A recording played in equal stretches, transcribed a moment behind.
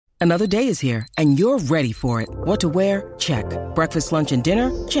Another day is here, and you're ready for it. What to wear? Check. Breakfast, lunch, and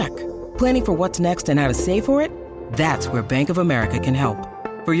dinner? Check. Planning for what's next and how to save for it? That's where Bank of America can help.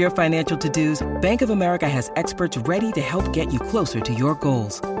 For your financial to-dos, Bank of America has experts ready to help get you closer to your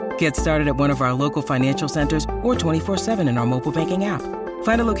goals. Get started at one of our local financial centers or 24/7 in our mobile banking app.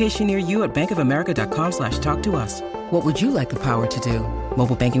 Find a location near you at bankofamerica.com/talktous. What would you like the power to do?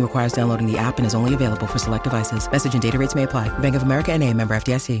 Mobile banking requires downloading the app and is only available for select devices. Message and data rates may apply. Bank of America N.A., member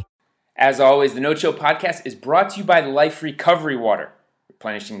FDIC. As always, the No Chill Podcast is brought to you by Life Recovery Water.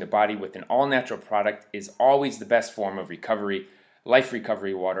 Replenishing the body with an all-natural product is always the best form of recovery. Life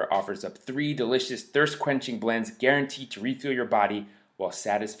Recovery Water offers up 3 delicious thirst-quenching blends guaranteed to refill your body while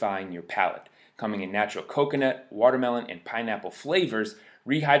satisfying your palate. Coming in natural coconut, watermelon, and pineapple flavors,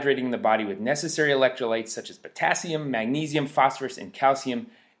 rehydrating the body with necessary electrolytes such as potassium, magnesium, phosphorus, and calcium.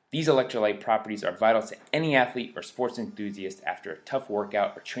 These electrolyte properties are vital to any athlete or sports enthusiast after a tough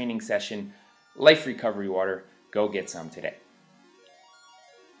workout or training session. Life Recovery Water. Go get some today.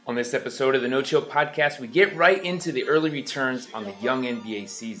 On this episode of the No Chill Podcast, we get right into the early returns on the young NBA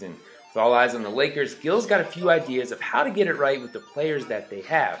season. With all eyes on the Lakers, Gil's got a few ideas of how to get it right with the players that they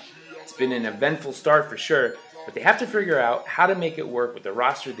have. It's been an eventful start for sure, but they have to figure out how to make it work with the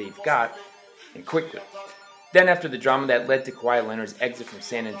roster they've got, and quickly. Then after the drama that led to Kawhi Leonard's exit from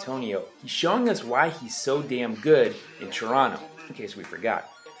San Antonio, he's showing us why he's so damn good in Toronto, in case we forgot.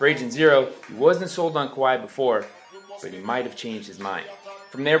 For Agent Zero, he wasn't sold on Kawhi before, but he might have changed his mind.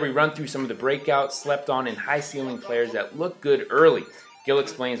 From there, we run through some of the breakouts, slept on, and high-ceiling players that look good early. Gil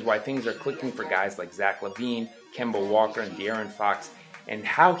explains why things are clicking for guys like Zach LaVine, Kemba Walker, and De'Aaron Fox, and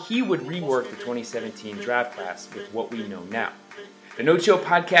how he would rework the 2017 draft class with what we know now. The No Chill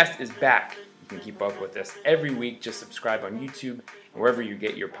Podcast is back. You can keep up with us every week. Just subscribe on YouTube and wherever you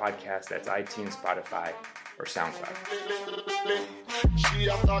get your podcast. That's iTunes, Spotify, or SoundCloud. She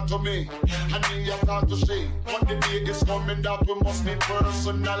have talked to me, and me have talked to she. But the day is coming that we must meet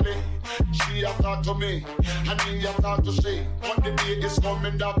personally. She have talked to me, and me have talked to she. But the day is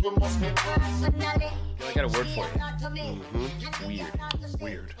coming that we must meet personally. I got a word for you.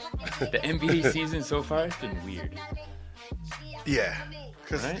 Weird. The NBA season so far has been weird. Yeah.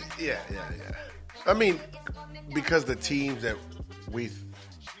 Right? Yeah. I mean, because the teams that we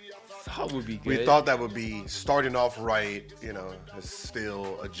thought would be good. We thought that would be starting off right, is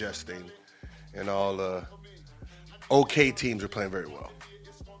still adjusting, and all the okay teams are playing very well.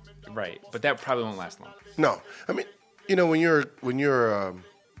 Right, but that probably won't last long. No, I mean, when you're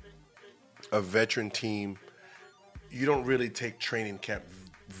a veteran team, you don't really take training camp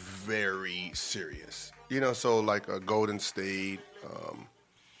very serious. So like a Golden State,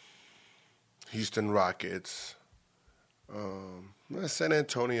 Houston Rockets, San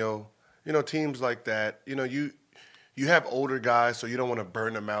Antonio, teams like that. You have older guys, so you don't want to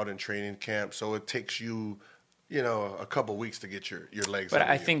burn them out in training camp. So it takes you, a couple weeks to get your legs. But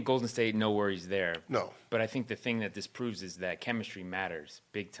I think Golden State, no worries there. No. But I think the thing that this proves is that chemistry matters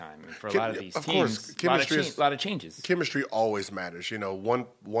big time. And for a lot of these teams, course, a lot of changes. Chemistry always matters.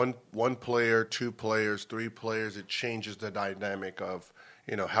 One player, 2 players, 3 players, it changes the dynamic of,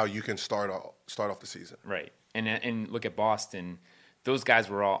 how you can start off the season. Right. And look at Boston. Those guys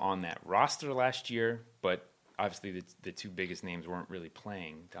were all on that roster last year, but obviously the 2 biggest names weren't really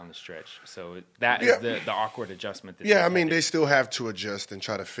playing down the stretch. So that is the awkward adjustment. They still have to adjust and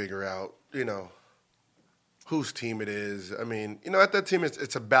try to figure out, whose team it is. I mean, at that team,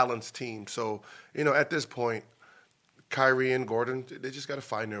 it's a balanced team. So, at this point, Kyrie and Gordon, they just got to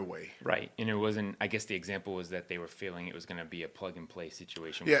find their way. Right. And it wasn't, I guess the example was that they were feeling it was going to be a plug-and-play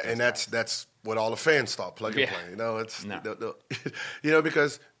situation. Yeah, and that's what all the fans thought, plug-and-play.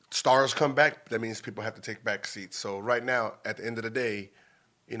 Because stars come back, that means people have to take back seats. So right now, at the end of the day,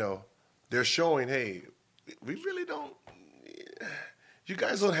 they're showing, hey, we really don't – you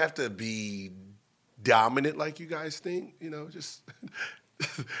guys don't have to be dominant like you guys think. Just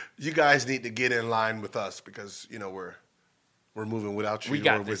you guys need to get in line with us because, we're moving without you. We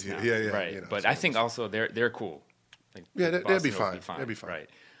got this with now. you. Yeah. Right. But I think also they're cool. Like, they'll be fine. They'll be fine. Right.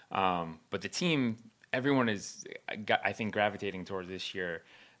 But the team, everyone is, I think, gravitating towards this year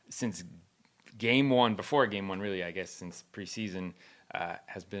since before game one, really, I guess, since preseason,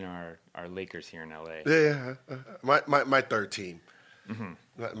 has been our Lakers here in LA. Yeah. My third team.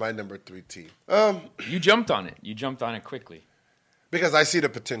 Mm-hmm. My number 3 team. You jumped on it. You jumped on it quickly. Because I see the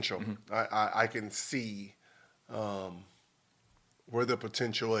potential. Mm-hmm. I can see where the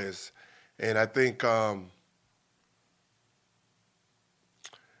potential is. And I think I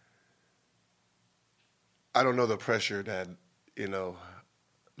don't know the pressure that,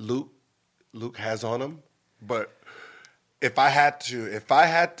 Luke has on him, but if I had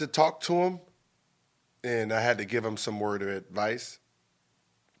to talk to him and I had to give him some word of advice,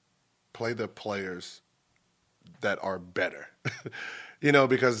 play the players that are better.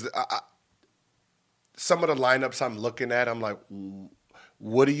 Because some of the lineups I'm looking at, I'm like,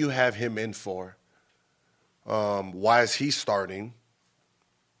 what do you have him in for? Why is he starting?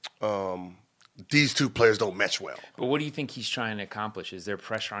 These two players don't mesh well. But what do you think he's trying to accomplish? Is there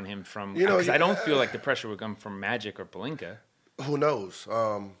pressure on him from? Because I don't feel like the pressure would come from Magic or Pelinka. Who knows?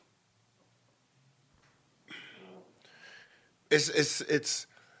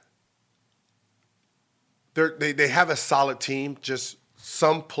 They have a solid team. Just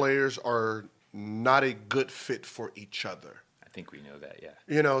some players are not a good fit for each other. I think we know that,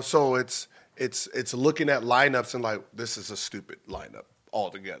 yeah. So it's looking at lineups and like, this is a stupid lineup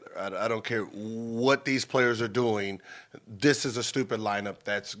altogether. I don't care what these players are doing. This is a stupid lineup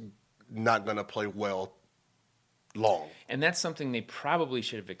that's not going to play well long. And that's something they probably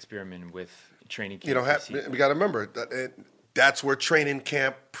should have experimented with training camp. We got to remember that that's where training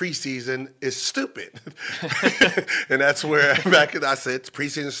camp preseason is stupid. And that's where I said it's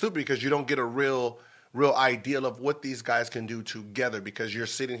preseason stupid because you don't get a real idea of what these guys can do together because you're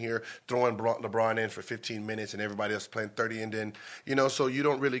sitting here throwing LeBron in for 15 minutes and everybody else playing 30 and then, so you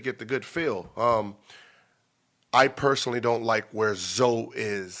don't really get the good feel. I personally don't like where Zoe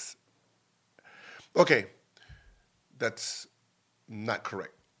is. Okay, that's not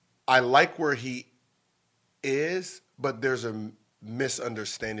correct. I like where he is, but there's a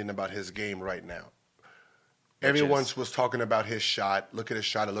misunderstanding about his game right now. Everyone was talking about his shot. Look at his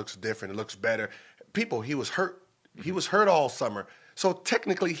shot. It looks different. It looks better. People, he was hurt. Mm-hmm. He was hurt all summer. So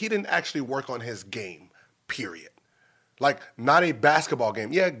technically, he didn't actually work on his game, period. Like, not a basketball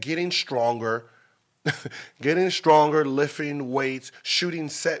game. Yeah, getting stronger, lifting weights, shooting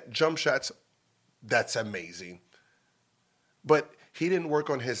set jump shots. That's amazing. But he didn't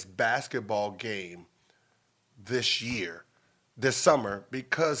work on his basketball game this summer,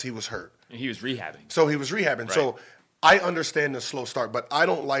 because he was hurt. And he was rehabbing. So he was rehabbing. Right. So I understand the slow start, but I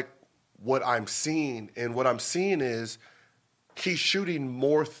don't like what I'm seeing. And what I'm seeing is he's shooting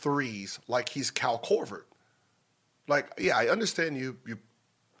more threes like he's Cal Korver. Like, yeah, I understand you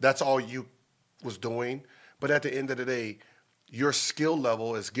that's all you was doing. But at the end of the day, your skill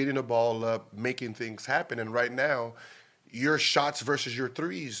level is getting the ball up, making things happen. And right now, your shots versus your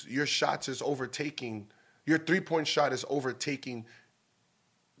threes, your shots is overtaking. Your three-point shot is overtaking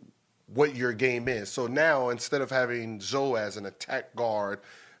what your game is. So now, instead of having Zoe as an attack guard,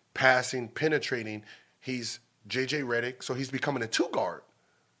 passing, penetrating, he's J.J. Redick, so he's becoming a two-guard.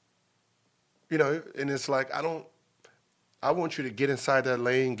 And it's like, I want you to get inside that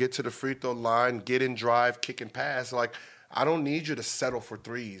lane, get to the free throw line, get in drive, kick and pass. Like, I don't need you to settle for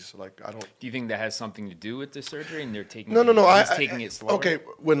threes. Like, I don't. Do you think that has something to do with the surgery and they're taking No. He's taking it slower? Okay,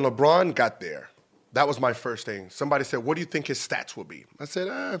 when LeBron got there, that was my first thing. Somebody said, what do you think his stats will be? I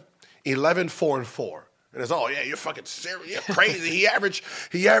said, 11, 4, and 4. And it's, oh, yeah, you're fucking serious. You're crazy. He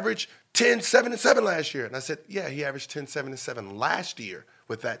averaged 10, 7, and 7 last year. And I said, yeah, he averaged 10, 7, and 7 last year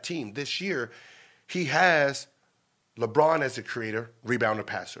with that team. This year, he has LeBron as a creator, rebounder,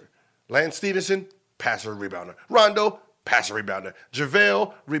 passer. Lance Stevenson, passer, rebounder. Rondo, passer, rebounder.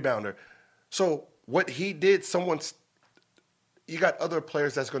 JaVale, rebounder. So what he did, you got other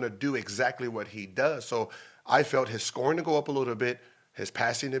players that's going to do exactly what he does. So I felt his scoring to go up a little bit, his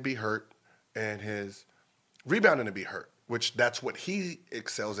passing to be hurt, and his rebounding to be hurt, which that's what he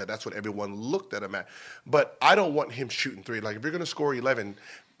excels at. That's what everyone looked at him at. But I don't want him shooting three. Like, if you're going to score 11,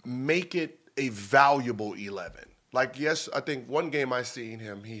 make it a valuable 11. Like, yes, I think one game I seen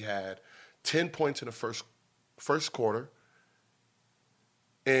him, he had 10 points in the first quarter,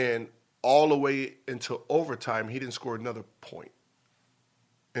 and all the way until overtime, he didn't score another point.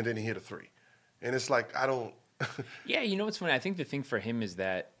 And then he hit a three. And it's like, I don't. Yeah, what's funny? I think the thing for him is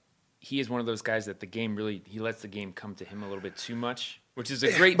that he is one of those guys that the game really, he lets the game come to him a little bit too much, which is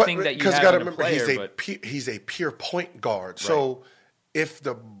a great thing that you have in a player. He's a pure point guard. Right. So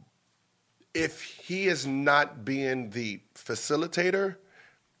if he is not being the facilitator,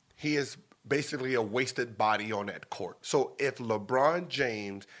 he is basically a wasted body on that court. So if LeBron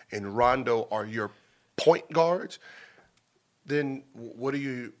James and Rondo are your point guards, then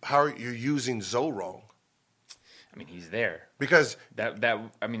how are you using Zoe wrong? I mean, he's there. Because that would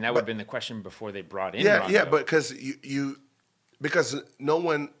have been the question before they brought in Rondo. Yeah, but because no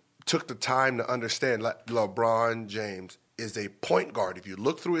one took the time to understand LeBron James is a point guard. If you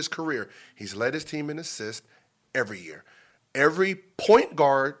look through his career, he's led his team in assists every year. Every point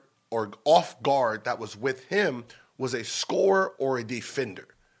guard or off guard that was with him was a scorer or a defender,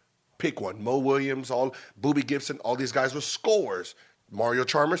 pick one. Mo Williams, Boobie Gibson, all these guys were scorers. Mario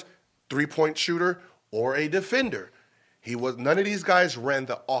Chalmers, 3-point shooter or a defender. None of these guys ran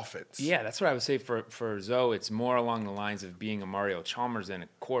the offense. Yeah, that's what I would say for Zoe. It's more along the lines of being a Mario Chalmers than a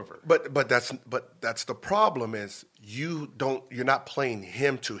Korver. But that's the problem is you're not playing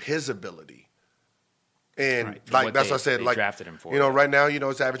him to his ability. And right, like that's what I said. They like drafted him for. Right now,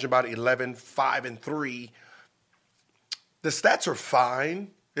 it's averaging about 11, 5, and 3. The stats are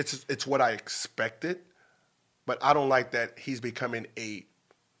fine. It's what I expected, but I don't like that he's becoming a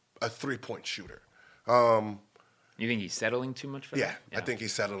 3-point shooter. You think he's settling too much for that? Yeah, I think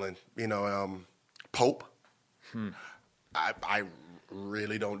he's settling. Pope. I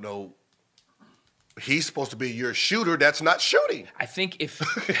really don't know. He's supposed to be your shooter that's not shooting. I think if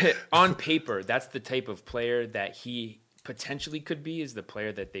on paper that's the type of player that he potentially could be, is the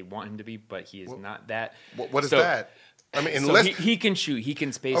player that they want him to be, but he is not that. What is that? I mean, unless he can shoot, he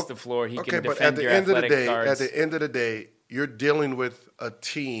can space the floor, he can but defend your athletic guards. At the end of the day, you're dealing with a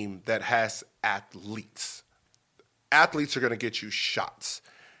team that has athletes. Athletes are going to get you shots.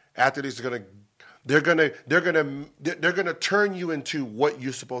 Athletes are going to they're gonna turn you into what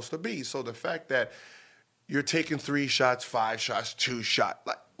you're supposed to be. So the fact that you're taking 3 shots, 5 shots, 2 shots,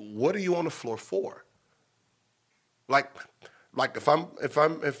 like what are you on the floor for? Like if I'm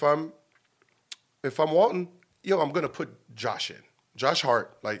Walton, I'm gonna put Josh in. Josh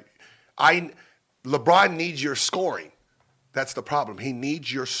Hart, LeBron needs your scoring. That's the problem. He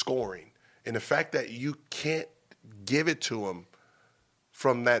needs your scoring. And the fact that you can't give it to him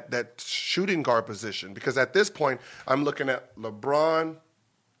from that shooting guard position, because at this point, I'm looking at LeBron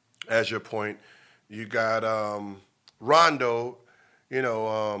as your point. You got Rondo, he's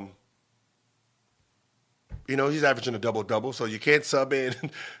averaging a double-double, so you can't sub in.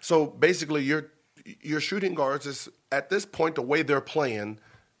 So basically, your shooting guards is, at this point, the way they're playing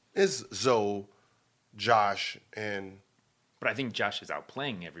is Zoe, Josh, and... But I think Josh is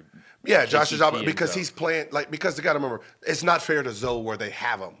outplaying every. Yeah, Josh is out because he's playing because they got to remember, it's not fair to Zoe where they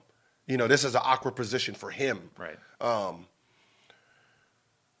have him. This is an awkward position for him. Right.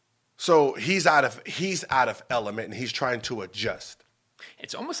 So he's out of element and he's trying to adjust.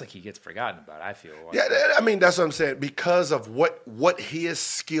 It's almost like he gets forgotten about, I feel. Yeah, I mean that's what I'm saying, because of what he is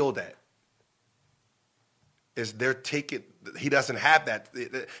skilled at. Is he doesn't have that.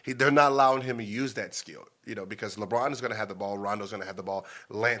 They're not allowing him to use that skill, because LeBron is going to have the ball, Rondo's going to have the ball,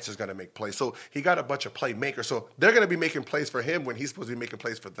 Lance is going to make plays. So he got a bunch of playmakers. So they're going to be making plays for him when he's supposed to be making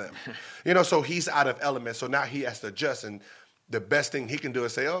plays for them. So he's out of element. So now he has to adjust. And the best thing he can do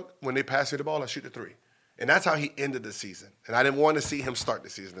is say, when they pass me the ball, I shoot the 3. And that's how he ended the season. And I didn't want to see him start the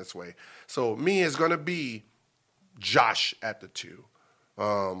season this way. So me is going to be Josh at the 2.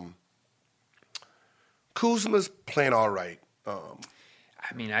 Kuzma's playing all right.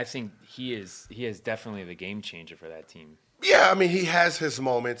 I think he is definitely the game changer for that team. Yeah, I mean he has his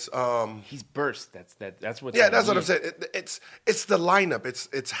moments. He's burst. That's what. Yeah, that's what I'm saying. It's the lineup.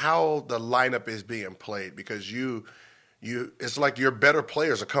 It's how the lineup is being played, because you it's like your better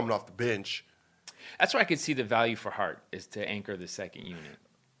players are coming off the bench. That's where I could see the value for Hart, is to anchor the second unit,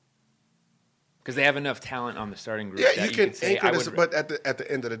 because they have enough talent on the starting group. Yeah, you can anchor this, but at the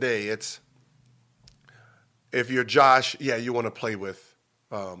end of the day, it's. If you're Josh, you want to play with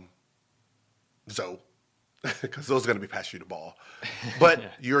Zoe, because Zoe's going to be passing you the ball. But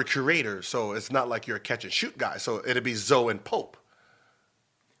you're a curator, so it's not like you're a catch-and-shoot guy. So it'll be Zoe and Pope.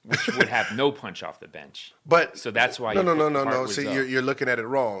 Which would have no punch off the bench. So that's why No. See, you're looking at it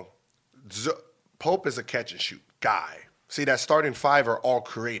wrong. Pope is a catch-and-shoot guy. See, that starting 5 are all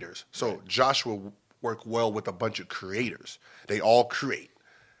creators. So right. Josh will work well with a bunch of creators. They all create.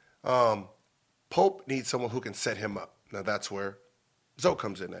 Pope needs someone who can set him up. Now, that's where Zoe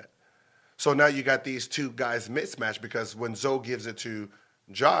comes in at. So now you got these two guys mismatched, because when Zoe gives it to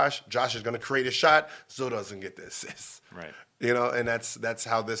Josh is going to create a shot. Zoe doesn't get the assist. Right. And that's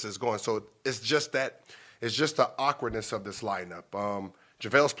how this is going. So it's just the awkwardness of this lineup.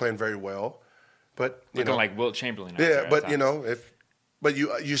 JaVale's playing very well, but looking like Wilt Chamberlain. Yeah, but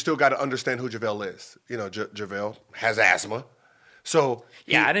you still got to understand who JaVale is. JaVale has asthma. So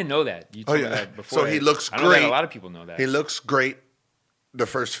I didn't know that. You told me that before. So he looks great. I know that a lot of people know that. He looks great the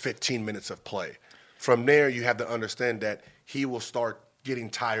first 15 minutes of play. From there, you have to understand that he will start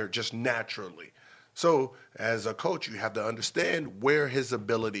getting tired just naturally. So as a coach, you have to understand where his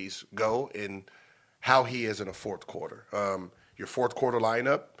abilities go and how he is in a fourth quarter. Your fourth quarter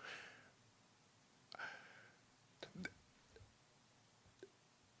lineup,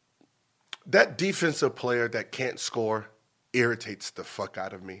 that defensive player that can't score irritates the fuck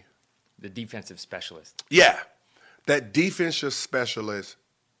out of me. The defensive specialist. Yeah. That defensive specialist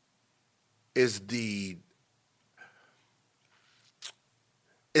is the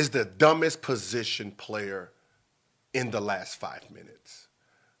dumbest position player in the last 5 minutes.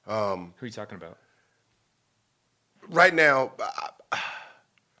 Who are you talking about? Right now,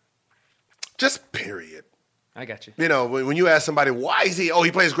 just period. I got you. You know, when you ask somebody, why is he? Oh,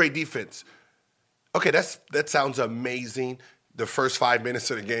 he plays great defense. Okay, that sounds amazing. The first 5 minutes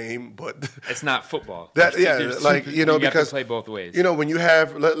of the game, but it's not football. Because you have to play both ways. You know, when you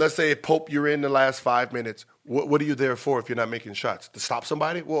have, let's say, Pope, you're in the last 5 minutes. What are you there for if you're not making shots? To stop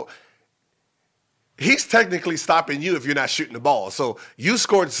somebody? Well, he's technically stopping you if you're not shooting the ball. So you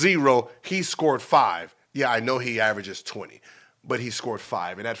scored 0, he scored 5. Yeah, I know he averages 20, but he scored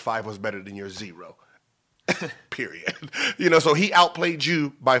 5, and that 5 was better than your 0. Period. You know, so he outplayed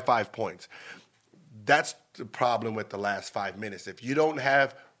you by 5 points. That's the problem with the last 5 minutes. If you don't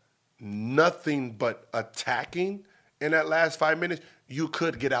have nothing but attacking in that last 5 minutes, you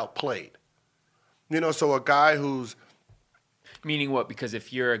could get outplayed. You know, so a guy who's... Meaning what? Because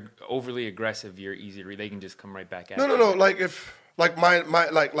if you're overly aggressive, you're easy. They can just come right back at you. No. Like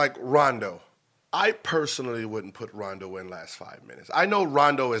Rondo. I personally wouldn't put Rondo in last 5 minutes. I know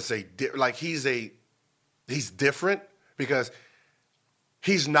Rondo is he's different because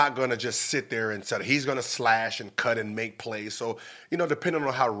he's not going to just sit there and set. He's going to slash and cut and make plays. So, you know, depending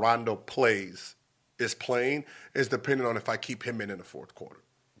on how Rondo is playing, is depending on if I keep him in the fourth quarter.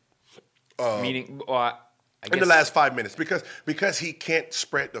 Meaning, I guess, in the last 5 minutes, because he can't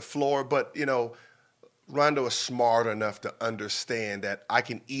spread the floor. But, you know, Rondo is smart enough to understand that I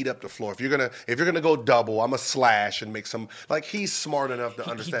can eat up the floor. If you're gonna go double, I'm gonna slash and make some. Like, he's smart enough to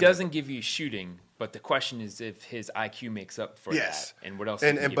understand. He doesn't give you shooting, but the question is if his IQ makes up for that. And what else?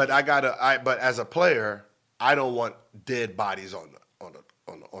 But as a player, I don't want dead bodies on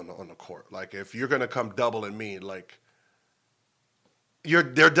the court. Like, if you're gonna come doubling me, like,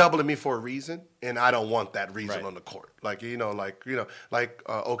 they're doubling me for a reason, and I don't want that reason on the court. Like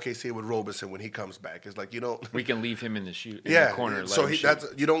OKC with Roberson when he comes back. It's like, we can leave him in the corner. So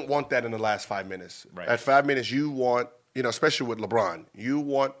you don't want that in the last 5 minutes. Right. At 5 minutes, you want, especially with LeBron, you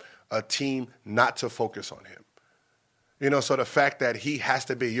want a team not to focus on him. So the fact that he has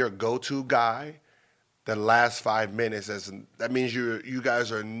to be your go-to guy the last 5 minutes, that means you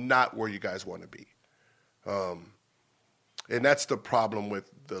guys are not where you guys want to be. And that's the problem with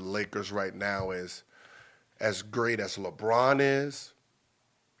the Lakers right now is, as great as LeBron is,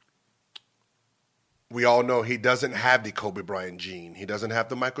 we all know he doesn't have the Kobe Bryant gene. He doesn't have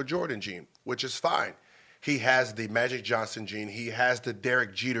the Michael Jordan gene, which is fine. He has the Magic Johnson gene. He has the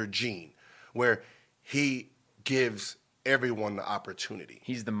Derek Jeter gene, where he gives everyone the opportunity.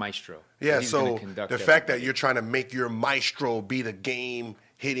 He's the maestro. Yeah, so the fact that you're trying to make your maestro be the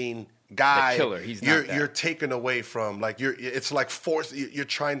game-hitting guy, the killer. He's not that. You're taken away from, it's like force. You're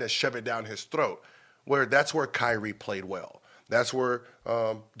trying to shove it down his throat. That's where Kyrie played well. That's where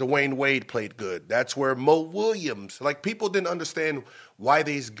Dwayne Wade played good. That's where Mo Williams. People didn't understand why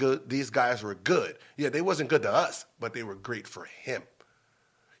these guys were good. Yeah, they wasn't good to us, but they were great for him.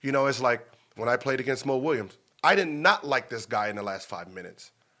 It's like when I played against Mo Williams, I did not like this guy in the last 5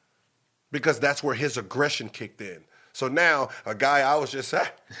 minutes because that's where his aggression kicked in. So now, a guy I was just I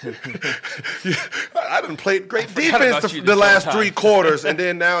done played great defense the last 3 quarters, and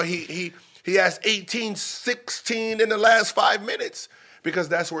then now he has 18, 16 in the last 5 minutes because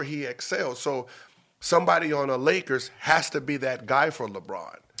that's where he excels. So somebody on the Lakers has to be that guy for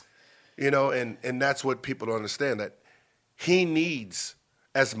LeBron, and that's what people don't understand, that he needs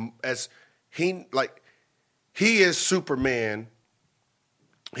he is Superman.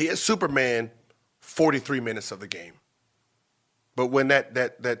 He is Superman 43 minutes of the game. But when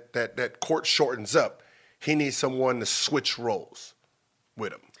that court shortens up, he needs someone to switch roles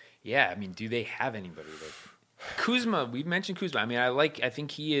with him. Yeah, I mean, do they have anybody like Kuzma? We mentioned Kuzma. I mean, I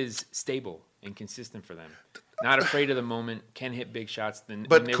think he is stable and consistent for them. Not afraid of the moment, can hit big shots.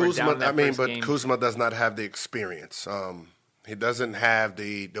 But Kuzma does not have the experience. He doesn't have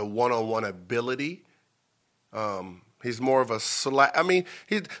the one-on-one ability. He's more of a I mean,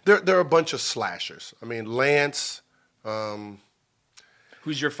 there are a bunch of slashers. I mean, Lance.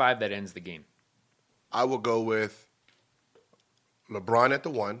 Who's your 5 that ends the game? I will go with LeBron at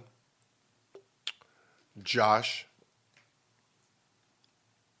the 1, Josh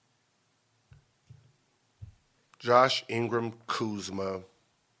Ingram, Kuzma,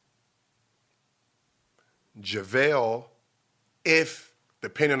 JaVale, if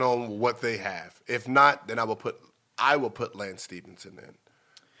depending on what they have. If not, then I will put Lance Stevenson in.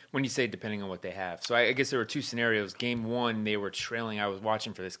 When you say depending on what they have. So I guess there were 2 scenarios. Game 1, they were trailing. I was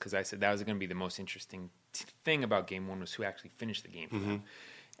watching for this because I said that was going to be the most interesting thing about Game 1 was who actually finished the game for them.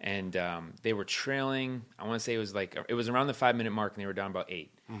 And they were trailing. I want to say it was around the 5-minute mark, and they were down about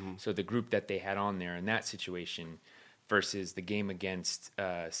 8. Mm-hmm. So the group that they had on there in that situation versus the game against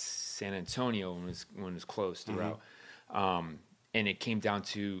San Antonio when it was close throughout. Mm-hmm. And it came down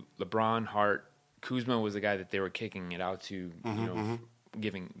to LeBron, Hart, Kuzma was the guy that they were kicking it out to.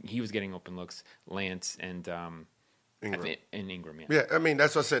 He was getting open looks. Lance and Ingram. Yeah, I mean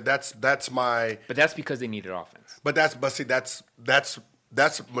that's what I said. That's my. But that's because they needed offense. But that's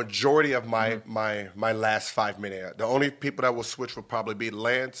majority of my last 5 minutes. The only people that will switch will probably be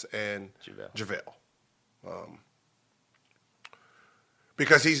Lance and JaVale.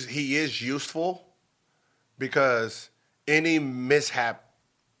 Because he is useful. Because any mishap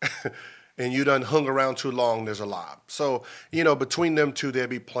and you done hung around too long, there's a lob. So, between them two, they'll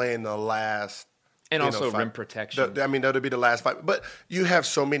be playing the last. And also rim protection. That'll be the last 5. But you have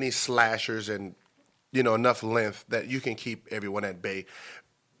so many slashers and, enough length that you can keep everyone at bay,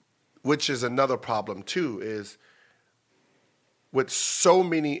 which is another problem, too, is with so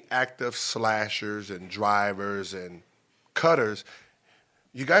many active slashers and drivers and cutters,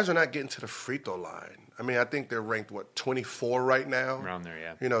 you guys are not getting to the free throw line. I mean, I think they're ranked, 24 right now? Around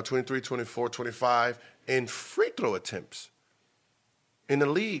there, yeah. 23, 24, 25 in free throw attempts in the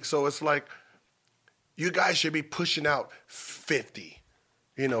league. So it's like you guys should be pushing out 50,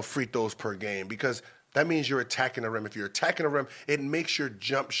 free throws per game because that means you're attacking the rim. If you're attacking the rim, it makes your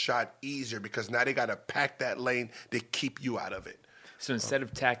jump shot easier because now they got to pack that lane to keep you out of it. So instead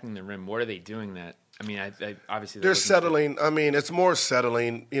of attacking the rim, what are they doing that? I mean, I obviously they're settling. I mean, it's more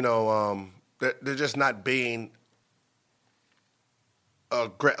settling. They're just not being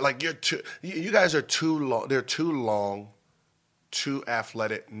like you guys are too long. They're too long, too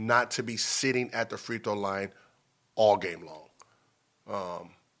athletic not to be sitting at the free throw line all game long.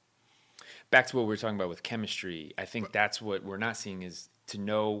 Back to what we were talking about with chemistry, I think that's what we're not seeing is to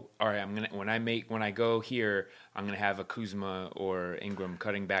know. All right, when I go here, I'm gonna have a Kuzma or Ingram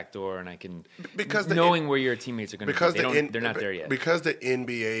cutting back door, and I can knowing where your teammates are gonna be. They're not there yet because the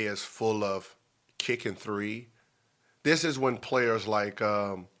NBA is full of kick and three. This is when players like,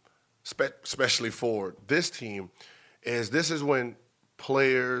 especially for this team, this is when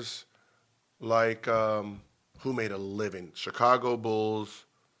players like who made a living, Chicago Bulls.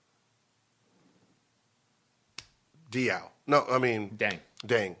 Dang.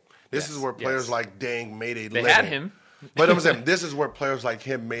 This is where players like Dang made a living. They had him. But I'm saying this is where players like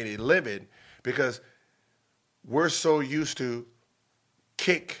him made a living because we're so used to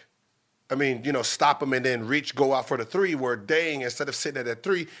kick, stop him and then go out for the three where Dang, instead of sitting at that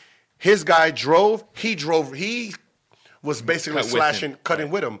three, his guy he was basically cutting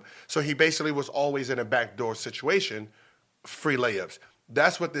with him. So he basically was always in a backdoor situation, free layups.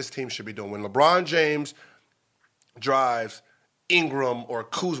 That's what this team should be doing. When LeBron James drives, Ingram or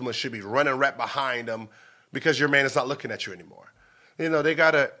Kuzma should be running right behind them because your man is not looking at you anymore. They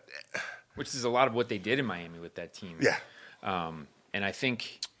got to... Which is a lot of what they did in Miami with that team. Yeah. And I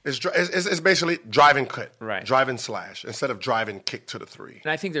think... It's basically drive and cut. Right. Drive and slash instead of drive and kick to the three.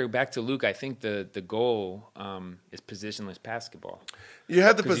 And I think they're back to Luke. I think the goal is positionless basketball. You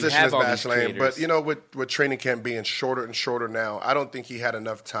have the positionless basketball, but with training camp being shorter and shorter now, I don't think he had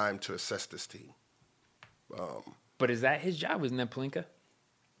enough time to assess this team. But is that his job? Wasn't that Pelinka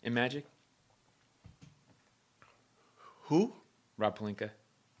in Magic? Who? Rob Pelinka,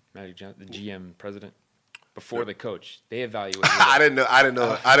 Magic Johnson, the GM president. Before the coach, they evaluate. I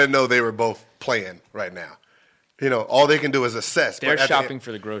didn't know they were both playing right now. All they can do is assess. They're shopping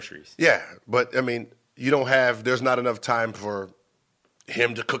for the groceries. Yeah, but there's not enough time for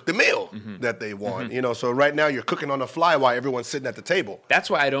him to cook the meal that they want. Mm-hmm. So right now you're cooking on the fly while everyone's sitting at the table. That's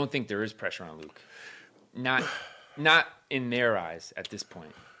why I don't think there is pressure on Luke. Not in their eyes at this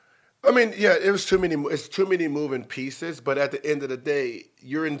point. I mean, yeah, it's too many moving pieces, but at the end of the day,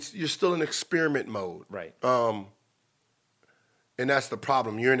 you're still in experiment mode. Right. And that's the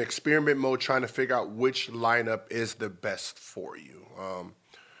problem. You're in experiment mode trying to figure out which lineup is the best for you.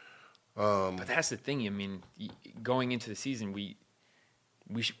 But that's the thing. I mean, going into the season, we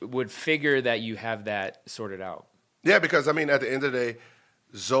would figure that you have that sorted out. Yeah, because, at the end of the day,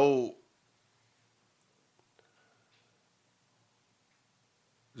 Zoe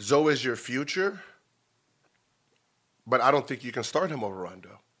is your future, but I don't think you can start him over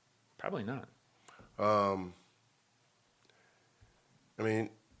Rondo. Probably not. Now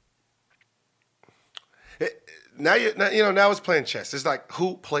it's playing chess. It's like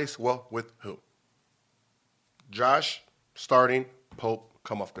who plays well with who. Josh starting, Pope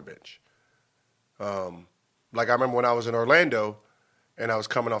come off the bench. Like I remember when I was in Orlando and I was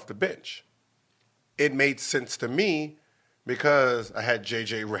coming off the bench. It made sense to me because I had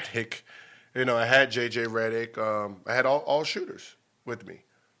J.J. Redick. I had J.J. Redick. I had all shooters with me.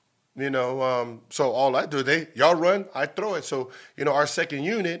 So all I do, y'all run, I throw it. So, our second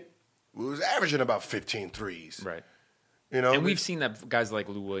unit was averaging about 15 threes. Right. And we've seen that guys like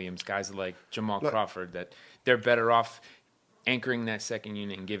Lou Williams, guys like Jamal Crawford, that they're better off anchoring that second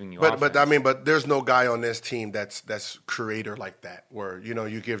unit and giving you offense. But there's no guy on this team that's creator like that, where,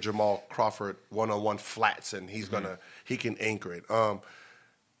 you give Jamal Crawford one-on-one flats and he can anchor it.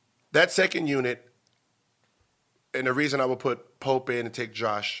 That second unit, and the reason I would put Pope in and take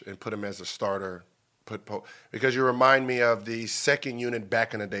Josh and put him as a starter, put Pope, because you remind me of the second unit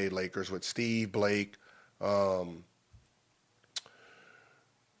back in the day Lakers with Steve, Blake,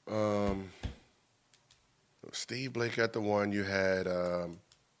 Steve Blake at the one. You had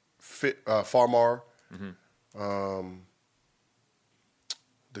Farmar,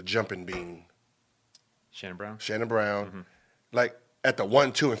 the jumping bean, Shannon Brown. Mm-hmm. Like at the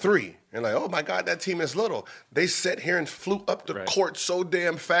 1, 2, and 3, and like, oh my God, that team is little. They sat here and flew up the court so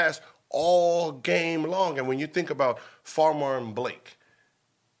damn fast all game long. And when you think about Farmar and Blake,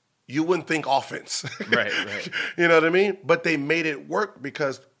 you wouldn't think offense. Right. You know what I mean? But they made it work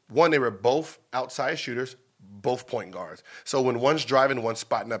because, one, they were both outside shooters, both point guards. So when one's driving, one's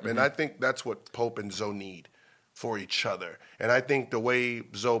spotting up. And I think that's what Pope and Zoe need for each other. And I think the way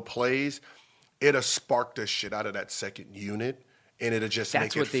Zoe plays, it'll spark the shit out of that second unit, and it'll just make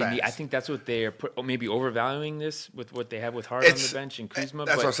it fast. That's what they need. I think that's what they're maybe overvaluing this with what they have with Hart on the bench and Kuzma.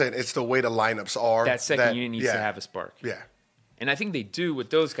 That's what I'm saying. It's the way the lineups are. That second unit needs to have a spark. Yeah. And I think they do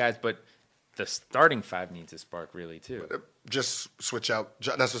with those guys, but the starting five needs a spark really too. Just switch out.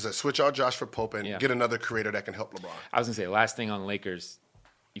 That's what I said. Switch out Josh for Pope and get another creator that can help LeBron. I was going to say, last thing on Lakers,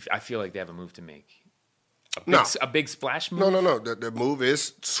 I feel like they have a move to make. A big splash move? No. The move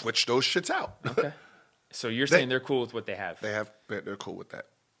is switch those shits out. Okay. So you're saying they're cool with what they have? They're cool with that.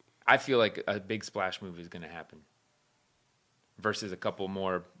 I feel like a big splash move is going to happen versus a couple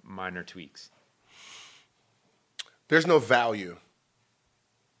more minor tweaks. There's no value.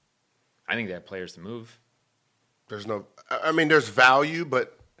 I think they have players to move. There's value,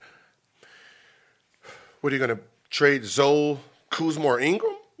 but what are you going to trade Zoe, Kuzma, or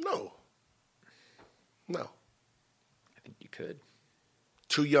Ingram? No. I think you could.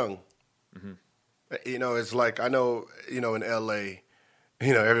 Too young. Mm-hmm. It's like, I know, in L.A.,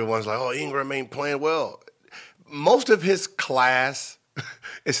 everyone's like, oh, Ingram ain't playing well. Most of his class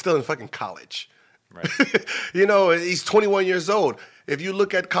is still in fucking college. Right. He's 21 years old. If you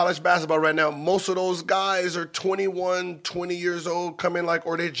look at college basketball right now, most of those guys are 21, 20 years old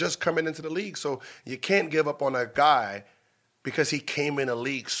or they're just coming into the league. So you can't give up on a guy because he came in the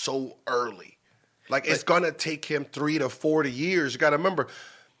league so early. It's going to take him 3 to 4 years. You got to remember,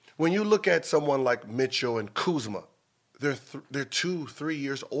 when you look at someone like Mitchell and Kuzma, they're 2-3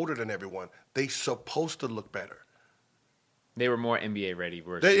 years older than everyone. They're supposed to look better. They were more NBA ready.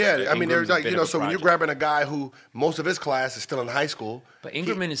 They're like, so when you're grabbing a guy who most of his class is still in high school. But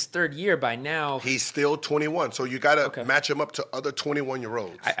Ingram in his third year by now. He's still 21. So you got to match him up to other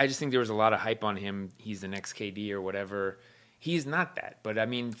 21-year-olds. I just think there was a lot of hype on him. He's the next KD or whatever. He's not that. But I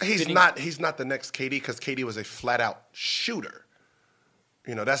mean. He's not the next KD because KD was a flat-out shooter.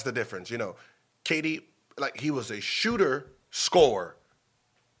 That's the difference. KD, he was a shooter, scorer.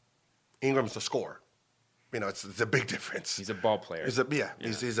 Ingram's a scorer. It's a big difference. He's a ball player. He's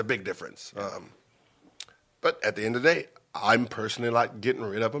a big difference. Yeah. But at the end of the day, I'm personally getting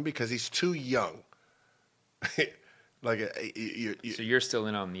rid of him because he's too young. So you're still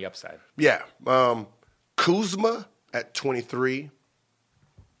in on the upside. Yeah. Kuzma at 23,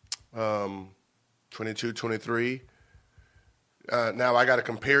 22, 23. Now I got to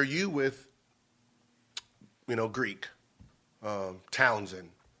compare you with, Greek, Townsend.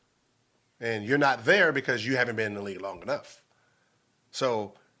 And you're not there because you haven't been in the league long enough.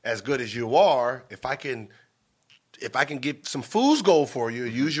 So as good as you are, if I can get some fool's gold for you,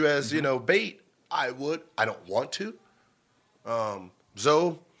 use you as, bait, I would. I don't want to.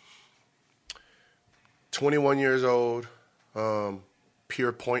 Zoe, 21 years old,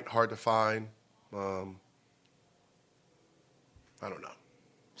 pure point, hard to find. I don't know.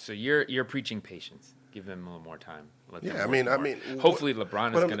 So you're preaching patience. Give them a little more time. Hopefully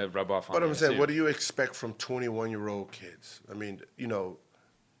LeBron is going to rub off on them. But I'm saying, what do you expect from 21-year-old kids?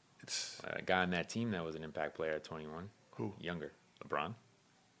 It's a guy on that team that was an impact player at 21. Who? Younger, LeBron.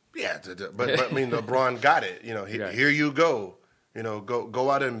 Yeah, but LeBron got it. Here you go. Go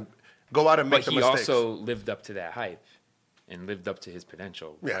out and make the mistakes. But he also lived up to that hype and lived up to his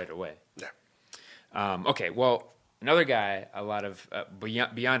potential right away. Yeah. Okay. Well, another guy, a lot of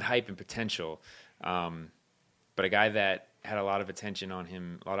beyond hype and potential. But a guy that had a lot of attention on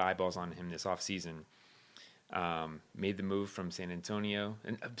him, a lot of eyeballs on him this offseason. Made the move from San Antonio.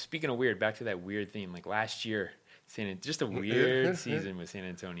 And speaking of weird, back to that weird theme, like last year, just a weird season with San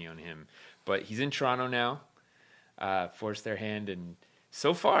Antonio and him. But he's in Toronto now, forced their hand, and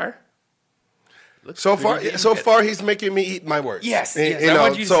so far he's making me eat my words. Yes, I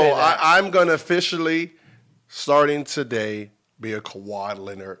want you to say that. I'm going to officially, starting today, be a Kawhi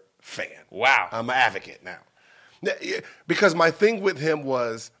Leonard fan. Wow. I'm an advocate now. Because my thing with him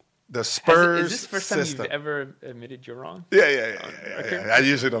was the Spurs Is this the first time you've ever admitted you're wrong? Yeah. I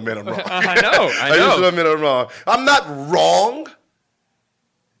usually don't admit I'm wrong. I know. I usually don't admit I'm wrong. I'm not wrong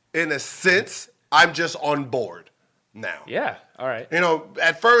in a sense. I'm just on board now. Yeah, all right.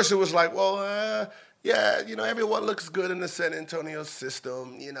 At first it was like, well, everyone looks good in the San Antonio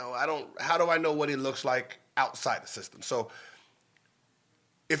system. How do I know what he looks like outside the system? So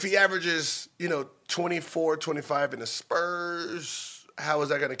if he averages, 24, 25 in the Spurs, how is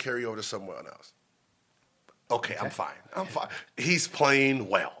that going to carry over to someone else? Okay, I'm fine. He's playing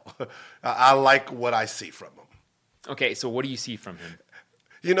well. I like what I see from him. Okay, so what do you see from him?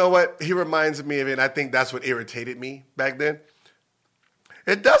 You know what? He reminds me of it, and I think that's what irritated me back then.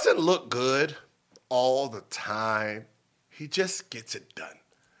 It doesn't look good all the time. He just gets it done.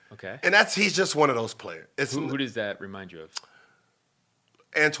 Okay. And he's just one of those players. Who does that remind you of?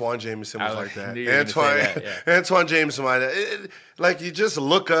 Antoine Jameson was like that. Yeah. Antoine Jameson like that. Like you just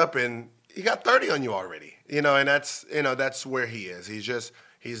look up and he got 30 on you already. And that's where he is.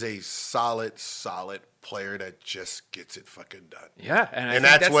 He's a solid player that just gets it fucking done. Yeah, and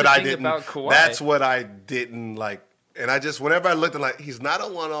that's what I didn't. That's what I didn't like. And I just, whenever I looked at he's not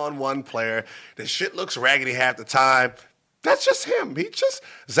a one-on-one player. The shit looks raggedy half the time. That's just him. He just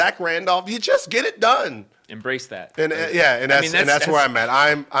Zach Randolph. You just get it done. Embrace that. And that's where I'm at.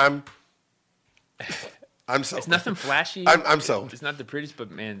 I'm sold. It's nothing flashy. I'm sold. It's not the prettiest,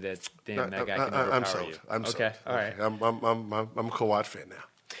 but man, that guy can overpower I'm sold. you. I'm sold. Okay, all right. I'm a Kawhi fan now.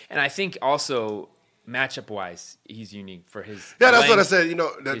 And I think also matchup-wise, he's unique for his. Yeah, that's length, what I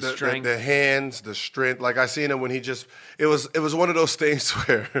said. The hands, the strength. Like I seen him when it was one of those things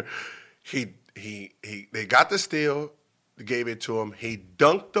where they got the steal, gave it to him. He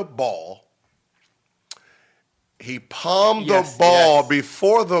dunked the ball. He palmed the ball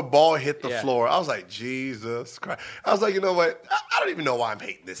before the ball hit the floor. I was like, Jesus Christ. I was like, you know what? I don't even know why I'm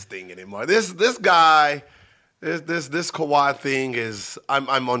hating this thing anymore. This guy, this Kawhi thing is,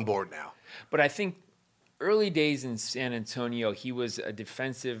 I'm on board now. But I think early days in San Antonio, he was a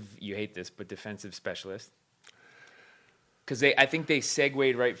defensive specialist. Because I think they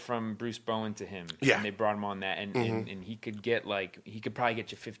segued right from Bruce Bowen to him. Yeah. And they brought him on that. And he could he could probably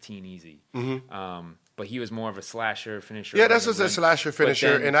get you 15 easy. Mm-hmm. But he was more of a slasher finisher. Yeah, that's just a slasher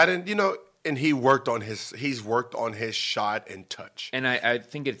finisher. And I didn't, and he's worked on his shot and touch. And I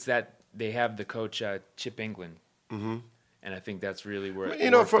think it's that they have the coach, Chip England. Mm-hmm. And I think that's really where but at the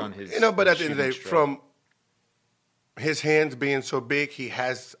end of the day, from his hands being so big, he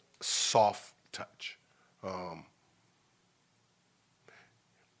has soft touch.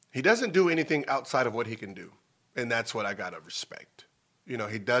 He doesn't do anything outside of what he can do. And that's what I got to respect.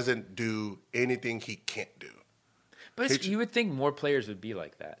 He doesn't do anything he can't do. But you would think more players would be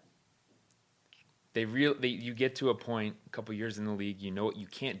like that. You get to a point, a couple years in the league, you know what you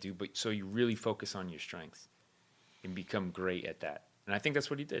can't do, but so you really focus on your strengths and become great at that. And I think that's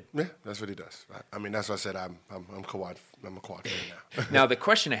what he did. Yeah, that's what he does. I mean, that's what I said. I'm Kawhi. I'm a Kawhi fan now. Now, the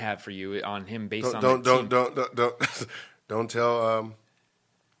question I have for you on him based on don't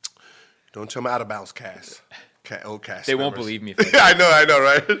tell my out of bounds cast. Old cast. They won't believe me. For I know,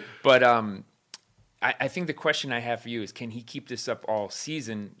 right? But I think the question I have for you is, can he keep this up all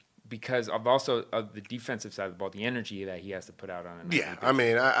season? Because of the defensive side of the ball, the energy that he has to put out on it. Yeah, I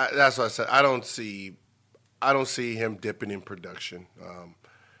mean, that's what I said. I don't see him dipping in production.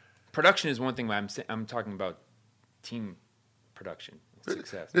 Production is one thing, but I'm talking about team production,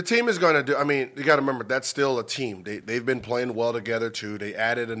 success. The team is going to do. I mean, you got to remember that's still a team. They've been playing well together too. They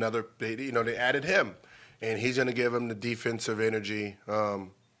added they added him, and he's going to give them the defensive energy.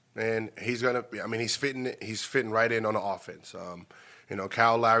 And he's going to. I mean, he's fitting right in on the offense.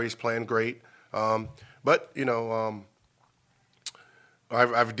 Kyle Lowry's playing great. But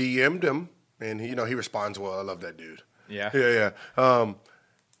I've DM'd him. And he responds well. I love that dude. Yeah.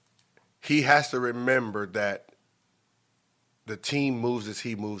 He has to remember that the team moves as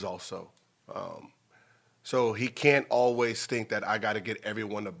he moves also. So he can't always think that I got to get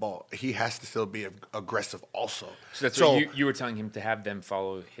everyone the ball. He has to still be aggressive also. So that's what you were telling him, to have them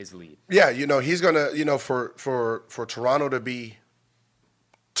follow his lead. Yeah, he's going to, for Toronto to be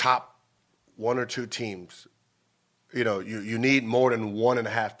top one or two teams you need more than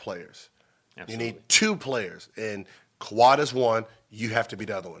 1.5 players. Absolutely. You need 2 players, and Kawhi is one. You have to be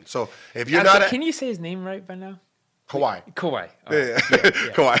the other one. So if you're can you say his name right by now? Kawhi. Kawhi. Oh, yeah.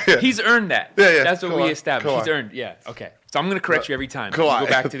 Kawhi. Yeah. He's earned that. Yeah. That's what Kawhi. we established. Kawhi. He's earned. Yeah. Okay. So I'm going to correct you every time. Kawhi. You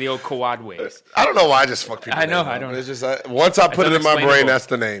go back to the old Kawhi ways. I don't know why I just fuck people. I know. Name I don't. It's just once I put it in my brain, unexplainable. that's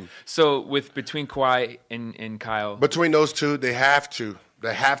the name. So between Kawhi and Kyle, Between those two, they have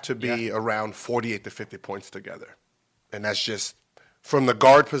to be around 48 to 50 points together, and that's just from the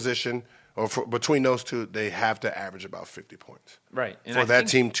guard position. Or between those two, they have to average about 50 points. Right. And for that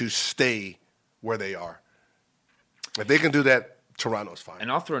team to stay where they are. If they can do that, Toronto's fine. And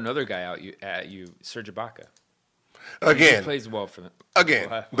I'll throw another guy at you, Serge Ibaka. Again, He plays well for them.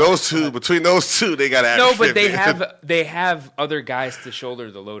 Between those two, they got to average 50. But they have other guys to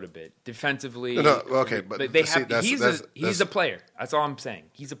shoulder the load a bit defensively. No, okay, but they see, have. He's a player. That's all I'm saying.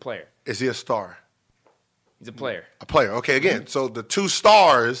 He's a player. Is he a star? He's a player. A player. Okay, again, so the 2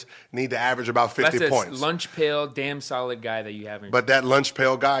 stars need to average about 50 That's points. a lunch pail, damn solid guy that you haven't. But that lunch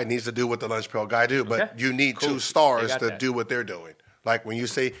pail guy needs to do what the lunch pail guy do. But Okay. you need Cool. 2 stars They got to that. do what they're doing. Like when you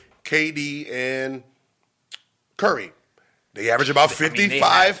say KD and Curry, they average about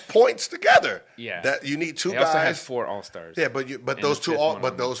 55 points together. Yeah. That you need 2 they guys. also have 4 All-Stars. Yeah, but And those the two fifth one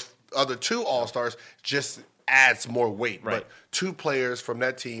on those other 2 All-Stars just adds more weight. Right. But 2 players from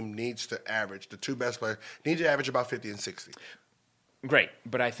that team needs to average, the 2 best players need to average about 50 and 60. Great,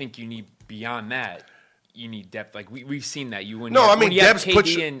 but I think you need beyond that. You need depth. Like we've seen that.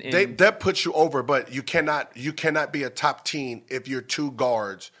 Depth puts you over, but you cannot be a top team if your 2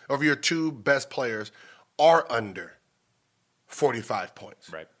 guards or if your 2 best players are under 45 points.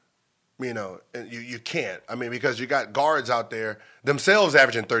 Right. And you can't. I mean, because you got guards out there themselves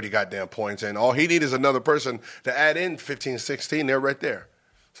averaging 30 goddamn points, and all he needs is another person to add in 15, 16. They're right there.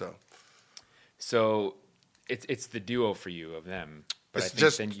 So it's the duo for you of them. But it's I think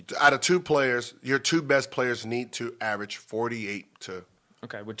just then you, out of 2 players, your 2 best players need to average 48 to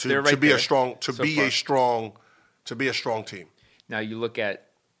which they're right to be there a strong so far. to be a strong team. Now you look at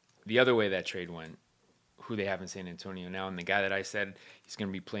the other way that trade went, who they have in San Antonio now, and the guy that I said he's going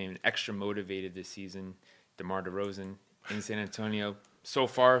to be playing extra motivated this season, DeMar DeRozan in San Antonio. So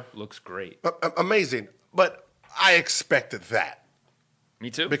far, looks great. Amazing, but I expected that. Me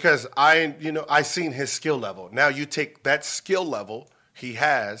too. Because I seen his skill level. Now you take that skill level he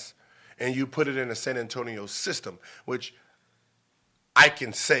has, and you put it in a San Antonio system, which I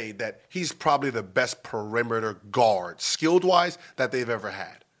can say that he's probably the best perimeter guard, skilled wise, that they've ever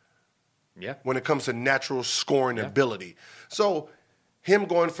had. Yeah. When it comes to natural scoring ability. So him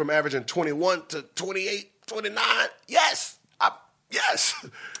going from averaging 21 to 28, 29, yes.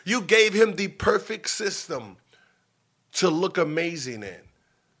 You gave him the perfect system to look amazing in.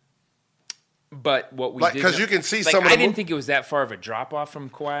 But what we did, because you can see like, some of the I didn't think it was that far of a drop off from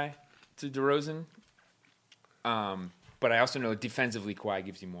Kawhi to DeRozan. But I also know defensively Kawhi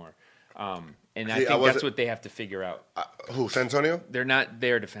gives you more. And I think that's what they have to figure out. Who, San Antonio? They're not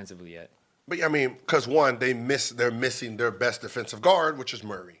there defensively yet. But I mean, because one, they're missing their best defensive guard, which is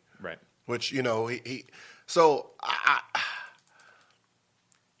Murray. Right. Which, he so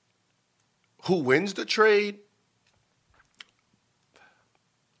who wins the trade?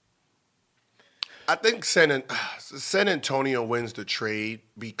 I think San Antonio wins the trade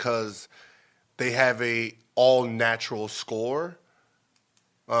because they have a all-natural scorer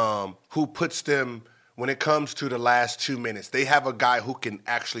who puts them, when it comes to the last 2 minutes, they have a guy who can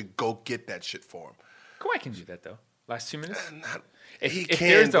actually go get that shit for them. Kawhi can do that, though. Last 2 minutes? If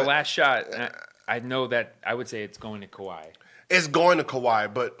there's the last shot, I know that I would say it's going to Kawhi. It's going to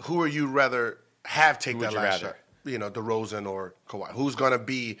Kawhi, but who would you rather have take that last shot? DeRozan or Kawhi. Who's going to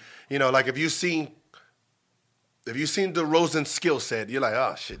be, like if you've seen DeRozan's skill set, you're like,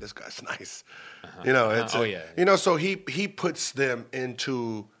 oh, shit, this guy's nice. It's so he puts them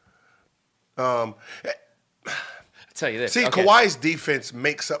into I'll tell you this. See, okay. Kawhi's defense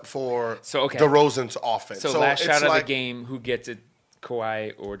makes up for DeRozan's offense. So last shot of the game, who gets it,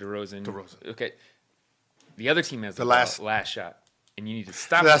 Kawhi or DeRozan? DeRozan. Okay. The other team has the last shot, and you need to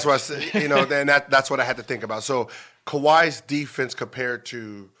stop. That's what I said. Then that's what I had to think about. So Kawhi's defense compared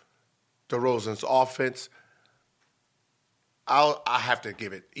to DeRozan's offense, I have to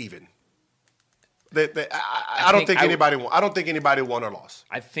give it even. I don't think anybody won or lost.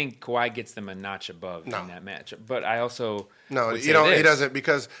 I think Kawhi gets them a notch above in that matchup, but I also he doesn't,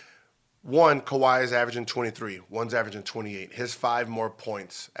 because one, Kawhi is averaging 23, one's averaging 28. His 5 more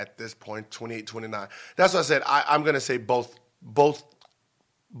points at this point, 28, 29. That's what I said. I'm going to say both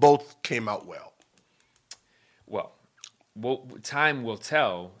came out well. Well, time will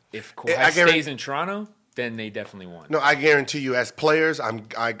tell if Kawhi stays in Toronto. then they definitely won. No, I guarantee you, as players, I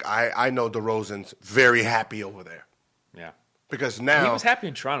know DeRozan's very happy over there. Yeah. Because now he was happy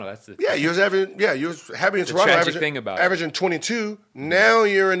in Toronto. That's the he was happy in Toronto. Tragic thing about it. Averaging 22. Now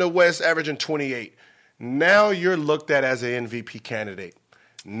you're in the West, averaging 28. Now you're looked at as an MVP candidate.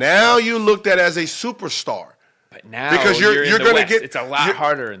 Now you looked at as a superstar. But now because you're going to get it's a lot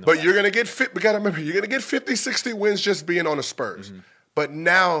harder in the West. But you're going to get fit. We got to remember, you're going to get 50, 60 wins just being on the Spurs. Mm-hmm. But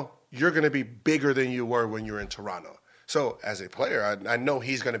now you're going to be bigger than you were when you're in Toronto. So as a player, I know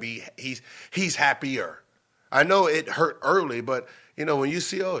he's going to be he's happier. I know it hurt early, but when you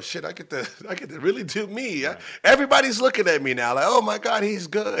see, oh shit, I get to really do me. Right. Everybody's looking at me now, like, oh my God, he's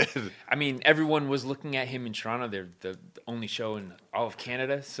good. I mean, everyone was looking at him in Toronto. They're the only show in all of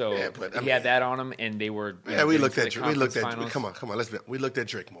Canada, so he had that on him, and they were. Yeah, we looked at. Come on. We looked at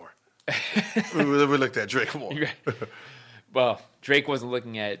Drake more. we looked at Drake more. Well, Drake wasn't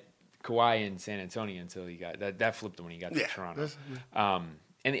looking at Kawhi in San Antonio until he got that flipped when he got to Toronto.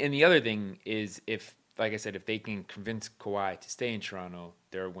 And the other thing is like I said, if they can convince Kawhi to stay in Toronto,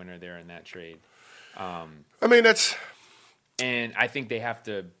 they're a winner there in that trade. And I think they have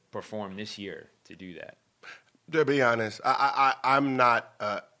to perform this year to do that. To be honest, I'm not.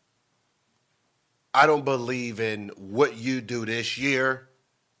 I don't believe in what you do this year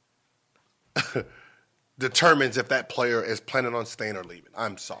determines if that player is planning on staying or leaving.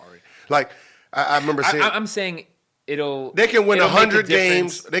 I'm sorry. Like I remember saying, I'm saying. They can win 100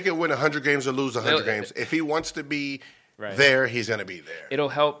 games. They can win 100 games or lose 100 games. If he wants to be there, he's going to be there. It'll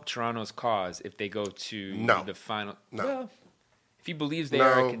help Toronto's cause if they go to the final. No. Well, if he believes they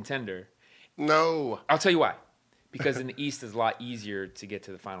are a contender. No. I'll tell you why. Because in the East, it's a lot easier to get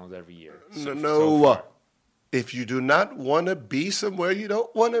to the finals every year. So if you do not want to be somewhere you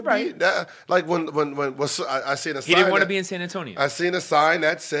don't want to be. Like when I seen a sign. He didn't want to be in San Antonio. I seen a sign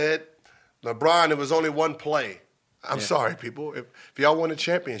that said, LeBron, it was only one play. I'm sorry, people. If y'all won a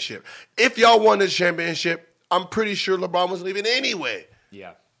championship. If y'all won the championship, I'm pretty sure LeBron was leaving anyway.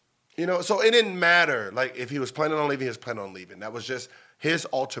 Yeah. So it didn't matter. Like, if he was planning on leaving, he was planning on leaving. That was just his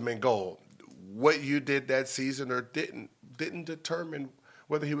ultimate goal. What you did that season or didn't determine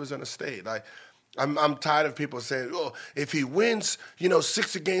whether he was going to stay. Like, I'm tired of people saying, oh, if he wins,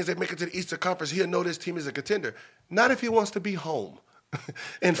 60 games, they make it to the Eastern Conference, he'll know this team is a contender. Not if he wants to be home.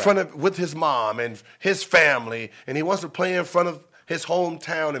 With his mom and his family, and he wants to play in front of his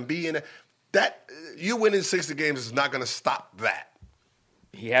hometown and be in it. That you winning 60 games is not going to stop that.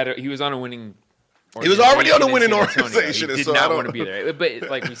 He was on a winning. He was already on a winning organization. He did not want to be there. But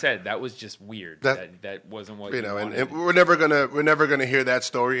like we said, that was just weird. That wasn't what you wanted. And we're never gonna hear that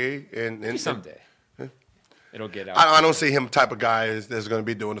story. And someday. It'll get out. I don't see him type of guy that's going to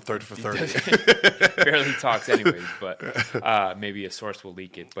be doing the 30 for 30. Barely talks anyways, but maybe a source will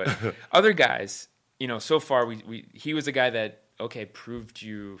leak it. But other guys, so far he was a guy that proved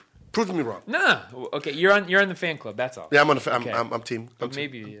me wrong. No, okay, you're on the fan club. That's all. Yeah, I'm on the I'm team.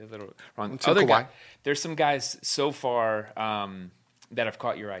 Maybe a little wrong. Other guy, there's some guys so far that have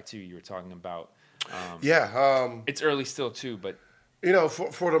caught your eye too. You were talking about. It's early still too, but.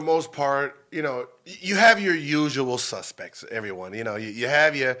 For the most part, you have your usual suspects, everyone. You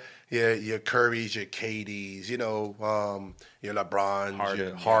have your Currys, your KDs, your LeBrons,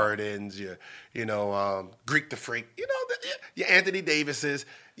 your Hardens, your Greek the Freak, your Anthony Davises.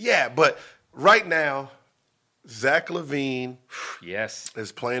 Yeah, but right now, Zach LaVine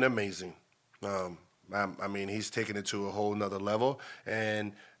is playing amazing. I mean, he's taking it to a whole nother level,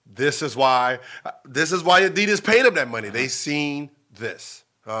 and this is why Adidas paid him that money. They seen this.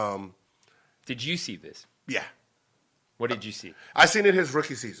 Did you see this? Yeah. What did you see? I seen it his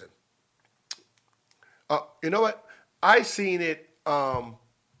rookie season. You know what? I seen it.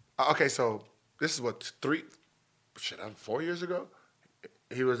 Okay, so this is 4 years ago.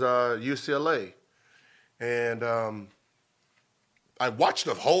 He was UCLA, and I watched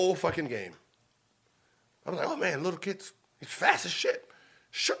the whole fucking game. I was like, oh man, little kid's he's fast as shit.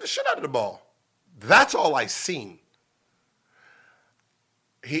 Shoot the shit out of the ball. That's all I seen.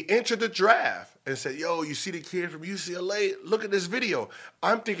 He entered the draft and said, yo, you see the kid from UCLA? Look at this video.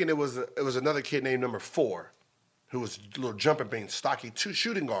 I'm thinking it was another kid named number 4 who was a little jumping bean, stocky,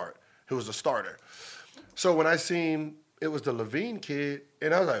 shooting guard, who was a starter. So when I seen it was the LaVine kid,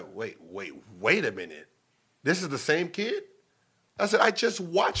 and I was like, wait a minute. This is the same kid? I said, I just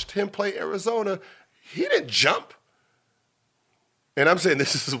watched him play Arizona. He didn't jump. And I'm saying,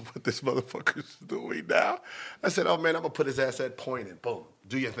 this is what this motherfucker's doing now. I said, oh, man, I'm going to put his ass at point and boom,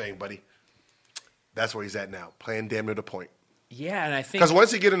 do your thing, buddy. That's where he's at now, playing damn near the point. Yeah, and I think... Because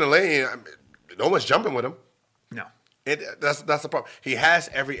once he get in the lane, no one's jumping with him. No. That's the problem. He has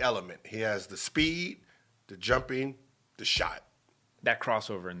every element. He has the speed, the jumping, the shot. That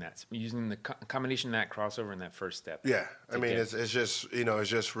crossover and that using the combination of that crossover and that first step. Yeah, I mean, it's just it's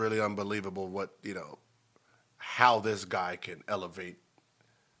just really unbelievable what how this guy can elevate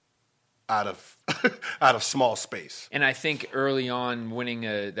out of small space. And I think early on, winning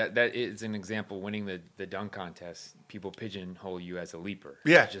that is an example. Winning the dunk contest, people pigeonhole you as a leaper.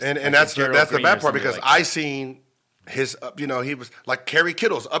 Yeah, and that's the bad part because I seen his he was like Kerry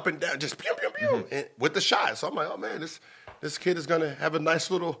Kittles up and down, just pew pew pew and with the shot. So I'm like, oh man, this kid is gonna have a nice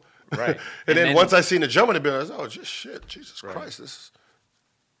little right. and then once I seen the jump in the building, I was like, oh just shit, Jesus right. Christ, this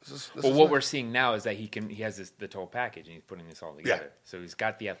well, what we're seeing now is that he has the total package and he's putting this all together. Yeah. So he's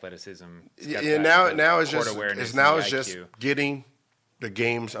got the athleticism. Yeah, now it's just getting the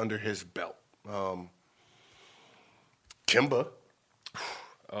games under his belt. Kemba.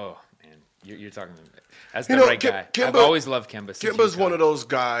 Oh man, you're talking. That's the right guy. I've always loved Kemba. Kemba's one of those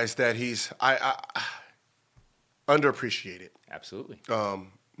guys that he's I underappreciated. Absolutely.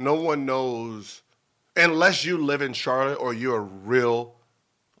 No one knows unless you live in Charlotte or you're a real.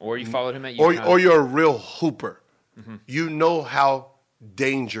 Or you followed him at UConn. Or you're a real hooper. Mm-hmm. You know how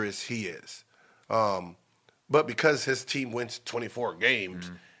dangerous he is. But because his team wins 24 games,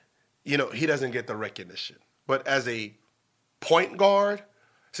 he doesn't get the recognition. But as a point guard,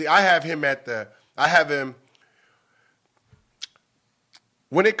 see, I have him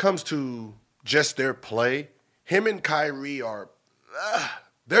when it comes to just their play, him and Kyrie are,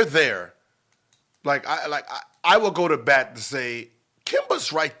 they're there. I will go to bat to say,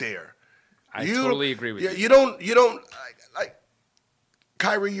 Kemba's right there. I totally agree with you. You don't like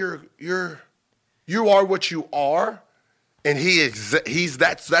Kyrie. You are what you are, and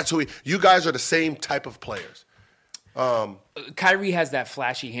that's who you guys are the same type of players. Kyrie has that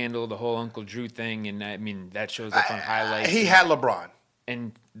flashy handle, the whole Uncle Drew thing, and I mean that shows up on highlights. He had LeBron.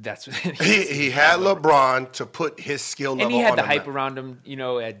 And that's he had LeBron to put his skill level on. And he had the the hype map. around him,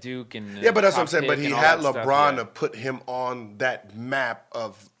 at Duke and but that's what I'm saying. But he had LeBron stuff, to put him on that map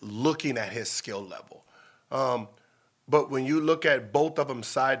of looking at his skill level. But when you look at both of them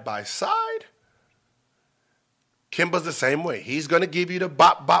side by side, Kemba's the same way. He's going to give you the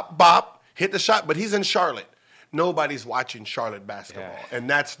bop, bop, bop, hit the shot, but he's in Charlotte. Nobody's watching Charlotte basketball, and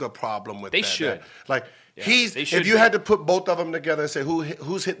that's the problem with that. They should. If you had to put both of them together and say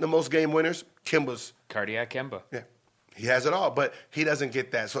who's hitting the most game winners, Kemba's. Cardiac Kemba. Yeah. He has it all, but he doesn't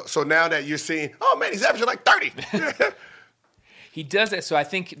get that. So now that you're seeing, oh man, he's averaging like 30. He does that. So I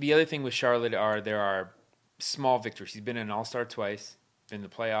think the other thing with Charlotte there are small victories. He's been an All-Star twice, been in the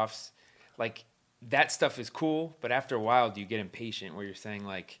playoffs. Like that stuff is cool, but after a while, do you get impatient where you're saying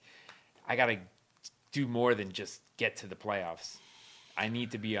like, I got to do more than just get to the playoffs. I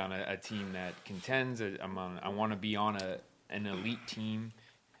need to be on a team that contends. I want to be on an elite team.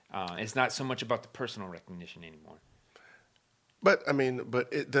 It's not so much about the personal recognition anymore. But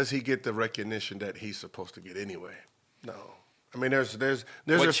does he get the recognition that he's supposed to get anyway? No. I mean, there's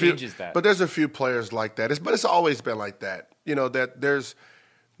what a few, changes that? But there's a few players like that. But it's always been like that. That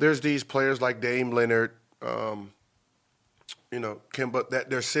there's these players like Dame Leonard, Kemba, that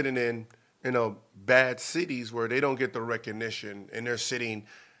they're sitting in, bad cities where they don't get the recognition, and they're sitting.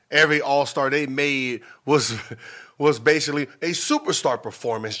 Every All-Star they made was basically a superstar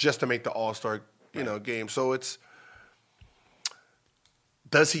performance just to make the All-Star, game. So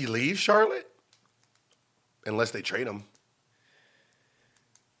does he leave Charlotte? Unless they trade him.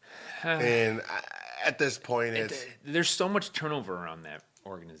 And at this point, there's so much turnover around that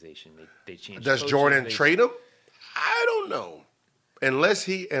organization. They change. Does Jordan trade him? I don't know. Unless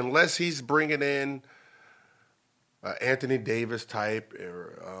he's bringing in Anthony Davis type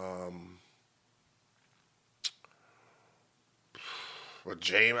or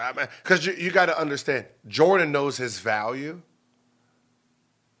James, because you got to understand, Jordan knows his value.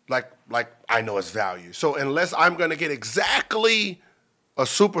 Like I know his value. So unless I'm going to get exactly a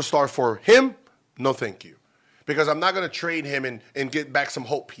superstar for him, no thank you. Because I'm not going to trade him and get back some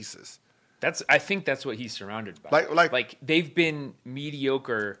hope pieces. I think that's what he's surrounded by. Like they've been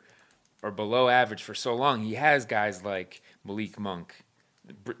mediocre or below average for so long. He has guys like Malik Monk,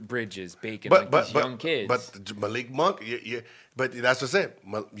 Bridges, Bacon, these young kids. But Malik Monk, but that's what I said.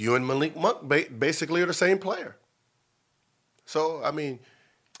 You and Malik Monk basically are the same player. So I mean,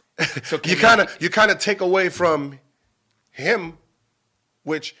 you kind of take away from him,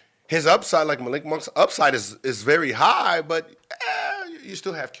 which his upside, like Malik Monk's upside, is very high, but you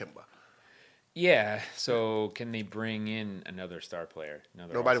still have Kemba. Yeah, so can they bring in another star player?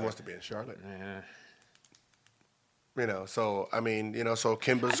 Nobody wants to be in Charlotte. So I mean, so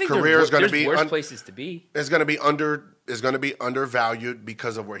Kemba's career is going to be worse places to be. It's going to be undervalued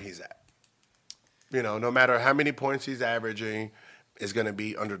because of where he's at. no matter how many points he's averaging, is going to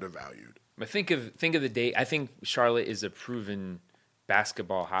be undervalued. But think of the day. I think Charlotte is a proven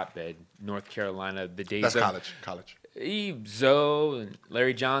basketball hotbed. North Carolina, the days That's of college. Zoe and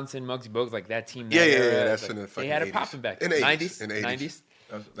Larry Johnson, Muggsy Bogues, like that team. Yeah. That's in the fucking they had 80s. it popping back in the 80s. 90s.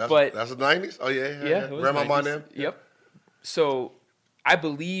 That's the 90s? Oh, yeah. It was Grandma 90s. them? Yep. So I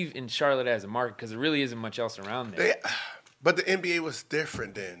believe in Charlotte as a market because there really isn't much else around there. But the NBA was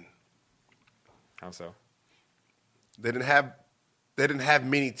different then. How so? They didn't have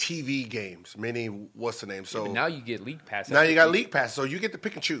many TV games, what's the name? So But now you get league pass. now you got league pass, so you get to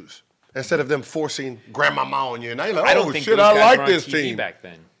pick and choose instead of them forcing grandmama on you. Now you're like, I don't think shit, those I guys like were on this TV team. back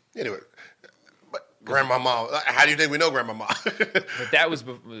then. Anyway, but grandmama, how do you think we know grandmama? But that was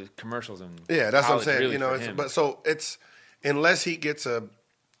with commercials and Yeah, that's what I'm college, saying. really, for It's, him. but so it's unless he gets a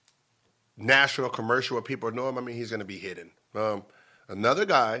national commercial where people know him, I mean, he's going to be hidden. Another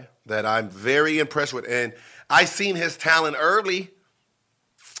guy that I'm very impressed with, and I seen his talent early.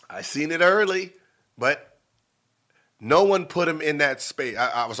 I seen it early, but no one put him in that space.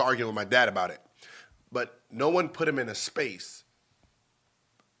 I was arguing with my dad about it, but no one put him in a space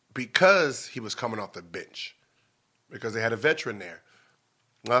because he was coming off the bench, because they had a veteran there,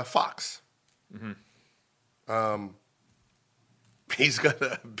 Fox. He's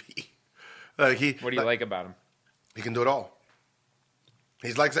gonna be like he. What do you like about him? He can do it all.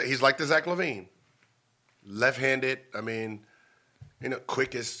 He's like the Zach LaVine, left-handed. I mean,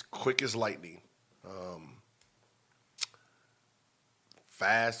 quick as lightning,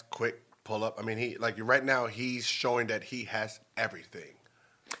 fast, quick pull up. I mean, right now he's showing that he has everything.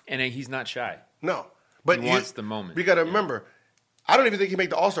 And he's not shy. No, but He wants the moment. You got to remember, I don't even think he made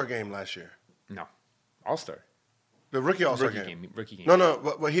the All-Star game last year. No. All-Star. The rookie All-Star Rookie game. Rookie game. No,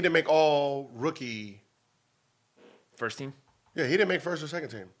 but he didn't make all rookie. First team? Yeah, he didn't make first or second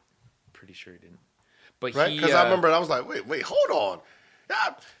team. Pretty sure he didn't. But Right? Because I remember I was like, wait, hold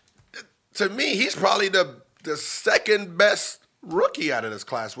on. To me, he's probably the second best rookie out of this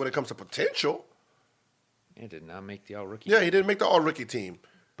class when it comes to potential. He did not make the all-rookie Yeah, team. he didn't make the all-rookie team.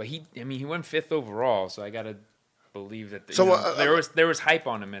 But he went 5th overall, so I got to believe that So, there was hype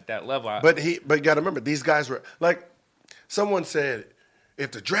on him at that level. But you got to remember, these guys were like, someone said,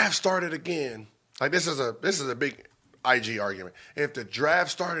 if the draft started again, like this is a big IG argument. If the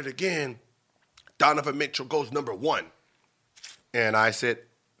draft started again, Donovan Mitchell goes number 1, and I said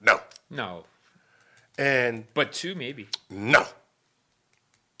no, No. and 2 maybe. no,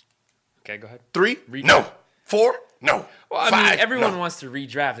 Okay, go ahead. 3, Redraft. no, 4, no. Well, I 5, mean, everyone no. wants to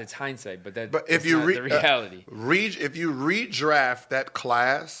redraft. It's hindsight, but But that's if you not the reality. if you redraft that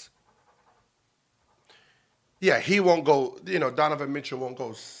class, yeah, he won't go. Donovan Mitchell won't go.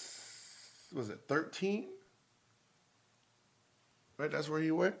 Was it 13? Right, that's where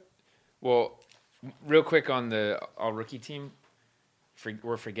he went. Well, real quick on the all-rookie team,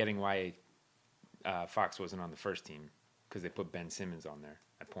 we're forgetting why Fox wasn't on the first team because they put Ben Simmons on there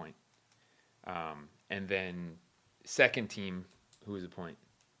at point. And then second team, who was at point?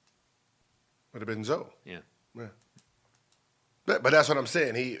 Would have been Zoe. Yeah. Yeah. But that's what I'm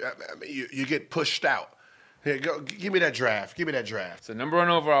saying. You get pushed out. Here, go. Give me that draft. Give me that draft. So number 1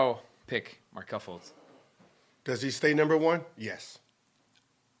 overall pick, Markelle Fultz. Does he stay number 1? Yes.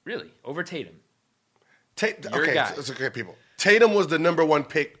 Really? Over Tatum. Your Your guy. It's okay, people. Tatum was the number 1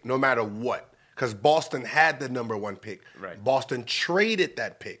 pick no matter what, because Boston had the number 1 pick. Right. Boston traded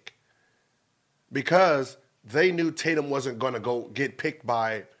that pick because they knew Tatum wasn't going to go get picked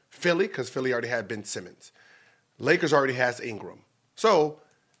by Philly, because Philly already had Ben Simmons. Lakers already has Ingram. So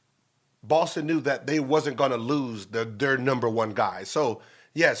Boston knew that they wasn't going to lose their number 1 guy. So,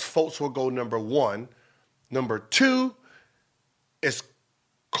 yes, Fultz will go number 1. Number 2 is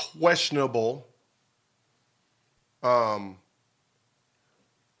questionable.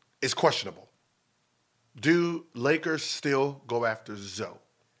 It's questionable. Do Lakers still go after Zoe?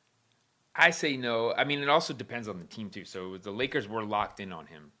 I say no. I mean, it also depends on the team, too. So the Lakers were locked in on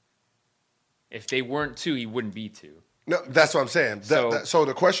him. If they weren't 2, he wouldn't be 2. No, that's what I'm saying. So- So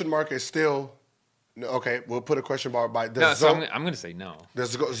the question mark is still, okay, we'll put a question mark by, No, does so Zoe, I'm going to say no.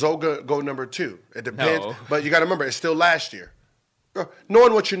 does Zoe go number 2? It depends. No. But you got to remember, it's still last year.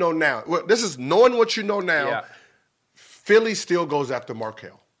 Knowing what you know now. Well, this is knowing what you know now. Yeah. Philly still goes after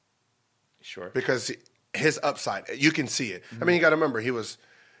Markelle Sure. because his upside, you can see it. I mean, you got to remember, he's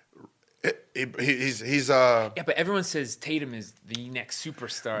Yeah, but everyone says Tatum is the next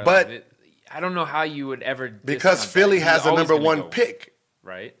superstar. But- Like, I don't know how you would ever because discount Philly that. has He's a always number gonna 1 go, pick.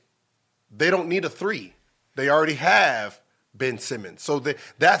 right? They don't need a 3. They already have Ben Simmons. So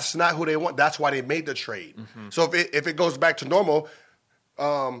that's not who they want. That's why they made the trade. Mm-hmm. So if it goes back to normal,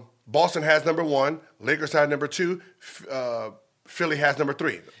 Boston has number 1. Lakers have number 2. Philly has number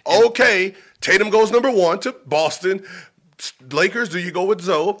 3. Okay, Tatum goes number 1 to Boston. Lakers, do you go with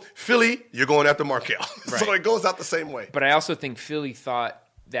Zoe? Philly, you're going after Markelle. Right. So it goes out the same way. But I also think Philly thought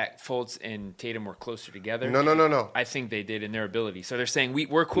that Fultz and Tatum were closer together. No. I think they did in their ability. So they're saying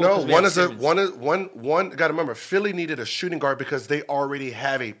we're cool. No, one. Got to remember, Philly needed a shooting guard because they already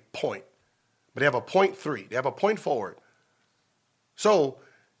have a point, but they have a .3. They have a point forward. So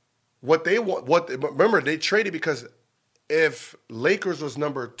what they want, remember they traded because if Lakers was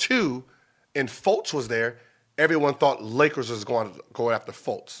number 2 and Fultz was there, everyone thought Lakers was going to go after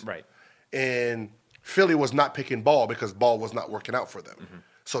Fultz. Right. And Philly was not picking Ball because Ball was not working out for them. Mm-hmm.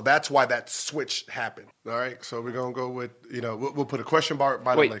 So that's why that switch happened. All right, so we're going to go with, we'll put a question mark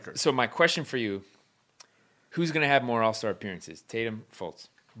by the Lakers. So my question for you, who's going to have more All-Star appearances, Tatum, Fultz?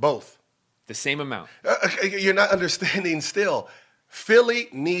 Both. The same amount. You're not understanding still. Philly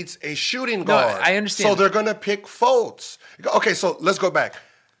needs a shooting guard. No, I understand. So they're going to pick Fultz. Okay, so let's go back.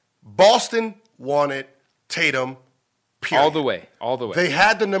 Boston wanted Tatum, period. All the way. They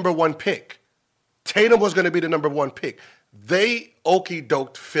had the number 1 pick. Tatum was going to be the number 1 pick. They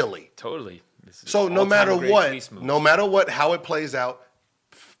okey-doked Philly. Totally. So no matter what, how it plays out,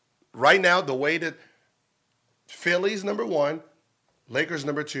 right now, the way that Philly's number 1, Lakers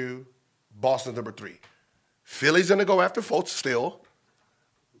number 2, Boston's number 3. Philly's going to go after Fultz still.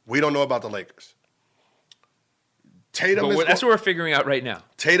 We don't know about the Lakers. That's what we're figuring out right now.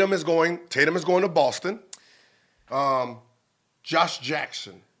 Tatum is going to Boston. Josh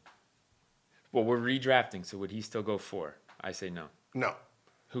Jackson. Well, we're redrafting, so would he still go 4? I say no. No.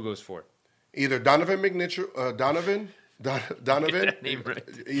 Who goes 4? Either Donovan McNichol, Donovan. Name right.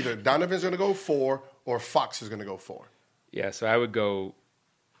 Either Donovan's going to go 4 or Fox is going to go 4. Yeah, so I would go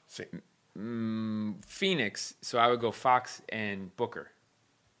Phoenix. So I would go Fox and Booker.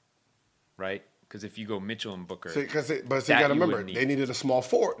 Right? Because if you go Mitchell and Booker, you got to remember they needed a small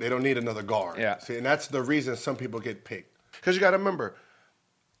forward. They don't need another guard. Yeah. See, and that's the reason some people get picked. Because you got to remember,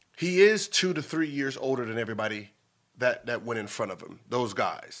 he is 2 to 3 years older than everybody that went in front of him. Those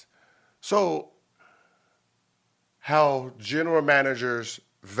guys. So, how general managers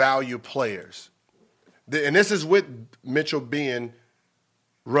value players, and this is with Mitchell being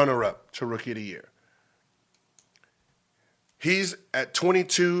runner-up to Rookie of the Year. He's at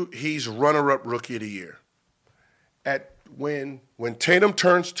 22. He's runner-up Rookie of the Year. When Tatum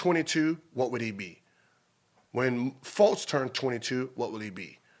turns 22, what would he be? When Fultz turned 22, what would he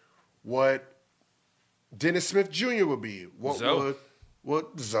be? What Dennis Smith Jr. would be? What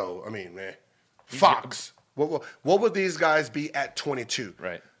Zoe? I mean, man, Fox. What would these guys be at 22?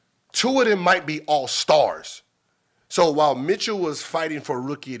 Right. 2 of them might be all-stars. So while Mitchell was fighting for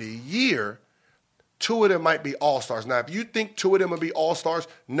Rookie of the Year, 2 of them might be all-stars. Now, if you think 2 of them would be all-stars,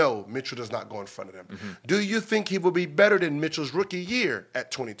 no, Mitchell does not go in front of them. Mm-hmm. Do you think he will be better than Mitchell's rookie year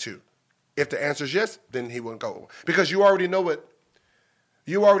at 22? If the answer is yes, then he wouldn't go. Because you already know it.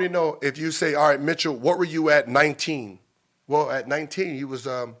 You already know if you say, all right, Mitchell, what were you at 19? Well, at 19, you was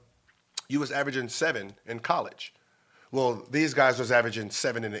averaging 7 in college. Well, these guys was averaging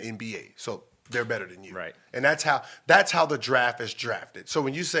 7 in the NBA, so they're better than you. Right. And that's how the draft is drafted. So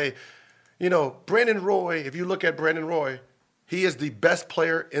when you say, Brandon Roy, if you look at Brandon Roy, he is the best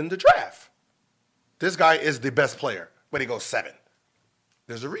player in the draft. This guy is the best player, but he goes 7.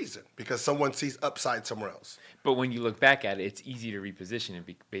 There's a reason, because someone sees upside somewhere else. But when you look back at it, it's easy to reposition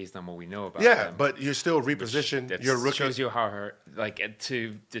it based on what we know about them. them. But you're still repositioned. Your rookie shows you how hard,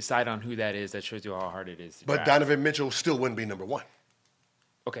 to decide on who that is. That shows you how hard it is. But Donovan Mitchell still wouldn't be number 1.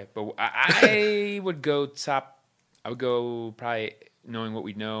 Okay, but I would go top. I would go probably knowing what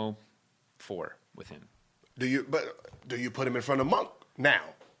we know 4 with him. Do you put him in front of Monk now?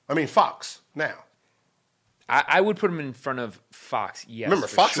 I mean Fox now. I would put him in front of Fox, yes. Remember,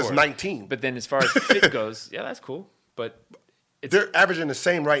 Fox is 19. But then as far as fit goes, yeah, that's cool. But they're averaging the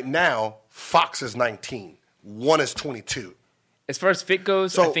same right now. Fox is 19. One is 22. As far as fit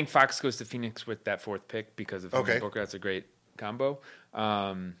goes, I think Fox goes to Phoenix with that 4th pick because of Booker. That's a great combo.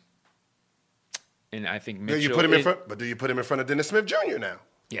 And I think Mitchell. Do you put him in front? But do you put him in front of Dennis Smith Jr. now?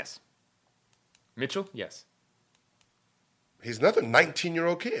 Yes. Mitchell, yes. He's another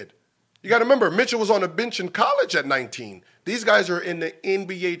 19-year-old kid. You got to remember, Mitchell was on the bench in college at 19. These guys are in the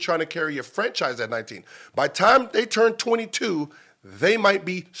NBA trying to carry a franchise at 19. By the time they turn 22, they might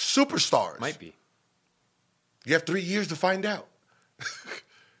be superstars. Might be. You have 3 years to find out.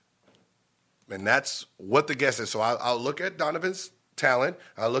 And that's what the guess is. So I'll look at Donovan's talent.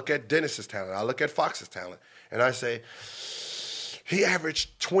 I'll look at Dennis's talent. I'll look at Fox's talent. And I say, he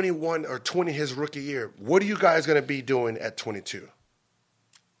averaged 21 or 20 his rookie year. What are you guys going to be doing at 22?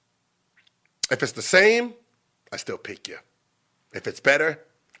 If it's the same, I still pick you. If it's better,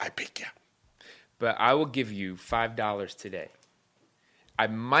 I pick you. But I will give you $5 today. I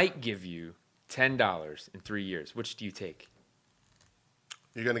might give you $10 in 3 years. Which do you take?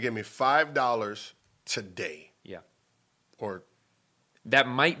 You're going to give me $5 today. Yeah. Or that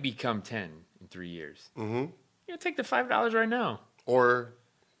might become 10 in 3 years. Mm-hmm. You take the $5 right now. Or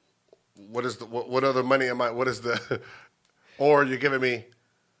what other money am I? What is the? Or you're giving me?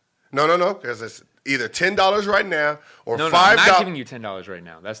 No, because it's either $10 right now or $5. I'm not giving you $10 right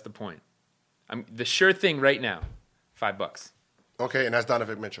now. That's the point. The sure thing right now, $5. Okay, and that's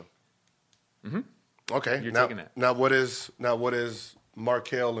Donovan Mitchell. Mm-hmm. Okay, you're taking that. Now what is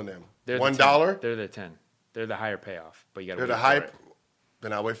Markelle and them? They're $1. They're the 10. They're the higher payoff, but you got to. They're the high.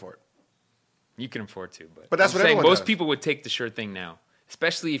 Then I'll wait for it. You can afford to, but that's what everyone most does. People would take the sure thing now,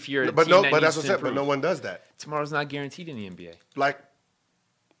 especially if you're. But that's what I said. But no one does that. Tomorrow's not guaranteed in the NBA.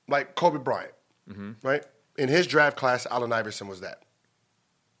 Like Kobe Bryant, right? In his draft class, Allen Iverson was that.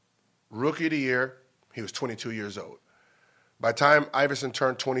 Rookie of the year, he was 22 years old. By the time Iverson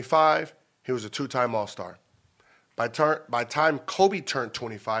turned 25, he was a two-time All-Star. By time Kobe turned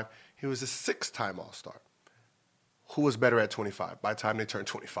 25, he was a six-time All-Star. Who was better at 25 by the time they turned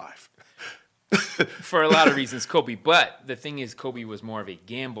 25? For a lot of reasons, Kobe. But the thing is, Kobe was more of a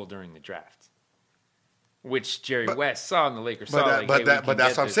gamble during the draft, which Jerry West saw in the Lakers. But that's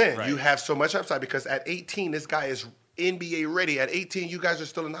what I'm saying. Right. You have so much upside because at 18, this guy is NBA ready. At 18, you guys are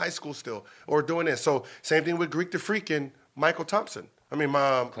still in high school still or doing this. So same thing with Greek the Freak and Michael Carter.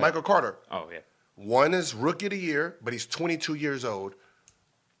 Oh, yeah. One is Rookie of the Year, but he's 22 years old.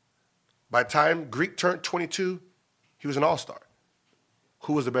 By the time Greek turned 22, he was an All-Star.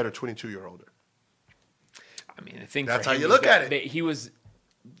 Who was the better 22-year-older? I mean, I think that's how you look at it. He was.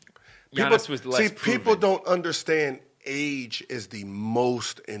 Giannis was less proven. People don't understand age is the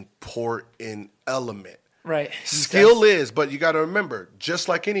most important element. Right. Skill is, but you got to remember, just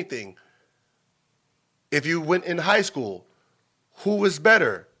like anything, if you went in high school, who was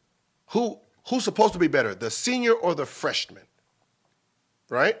better? Who's supposed to be better, the senior or the freshman?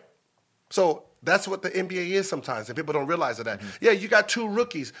 Right? So that's what the NBA is sometimes, and people don't realize that. Mm-hmm. Yeah, you got two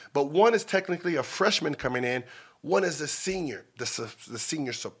rookies, but one is technically a freshman coming in. One is a senior. The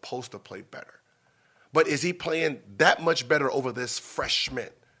senior's supposed to play better. But is he playing that much better over this freshman?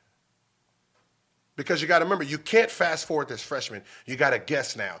 Because you got to remember, you can't fast forward this freshman. You got to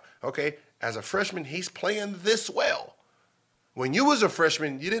guess now. Okay, as a freshman, he's playing this well. When you was a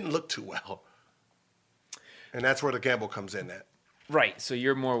freshman, you didn't look too well. And that's where the gamble comes in at. Right, so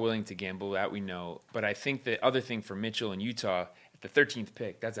you're more willing to gamble, that we know. But I think the other thing for Mitchell and Utah, at the 13th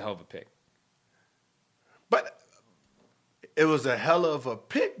pick, that's a hell of a pick. But it was a hell of a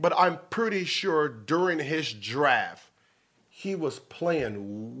pick, but I'm pretty sure during his draft, he was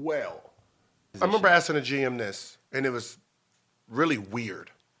playing well. I remember asking the GM this, and it was really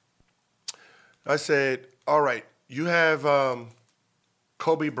weird. I said, all right, you have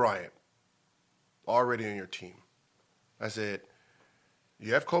Kobe Bryant already on your team. I said,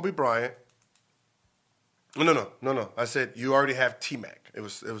 you have Kobe Bryant. No. I said, you already have T-Mac. It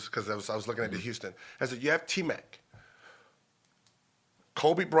was because I was looking at the Houston. I said, you have T-Mac.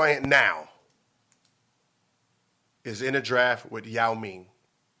 Kobe Bryant now is in a draft with Yao Ming.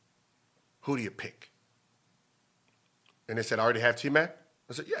 Who do you pick? And they said, I already have T-Mac?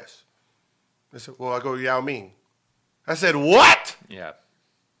 I said, yes. They said, well, I go Yao Ming. I said, what? Yeah.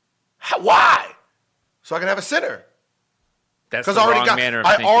 Why? So I can have a center. That's the wrong manner of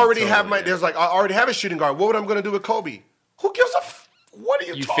thinking. I already have a shooting guard. What would I going to do with Kobe? Who gives a what are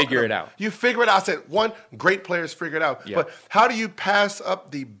you talking about? You figure it out. You figure it out. I said, one, great players figure it out. Yeah. But how do you pass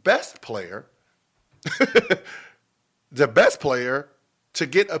up the best player, to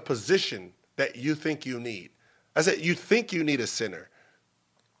get a position that you think you need? I said, you think you need a center.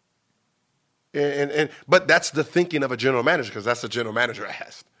 But that's the thinking of a general manager because that's the general manager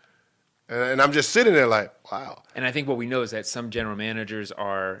asked. And I'm just sitting there like, wow. And I think what we know is that some general managers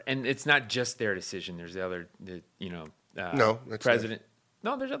are, and it's not just their decision. There's the other, president.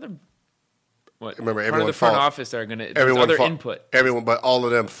 No, there's other. What? Remember, part everyone of the front office are going to. There's other input. Everyone, but all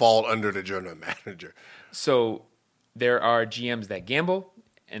of them fall under the general manager. So there are GMs that gamble,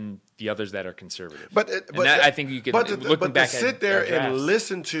 and the others that are conservative. I think you could. But to sit there and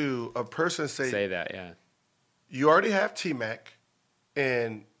listen to a person say that, yeah. You already have T-Mac,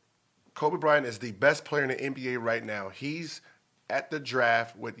 and Kobe Bryant is the best player in the NBA right now. He's at the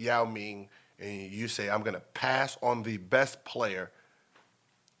draft with Yao Ming, and you say, I'm going to pass on the best player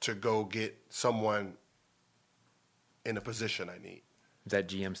to go get someone in a position I need. Is that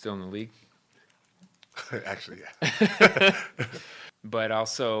GM still in the league? Actually, yeah. but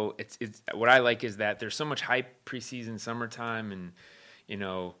also it's what I like is that there's so much hype preseason, summertime, and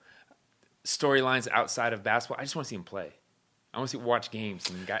storylines outside of basketball. I just want to see him play. I want to watch games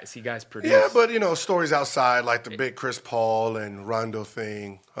and see guys produce. Yeah, but stories outside like the big Chris Paul and Rondo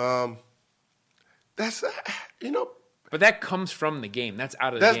thing. That's But that comes from the game. That's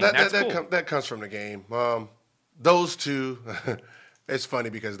out of the game. That's cool. That comes from the game. Those two, it's funny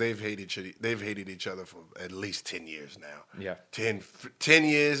because they've hated each other for at least 10 years now. Yeah. 10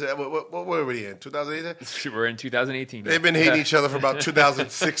 years. What were we in? 2018? We're in 2018. They've been hating each other for about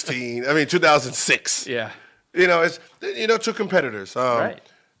 2006. Yeah. It's two competitors. Right.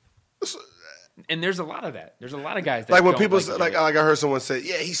 And there's a lot of that. There's a lot of guys that like when don't people like I heard someone say,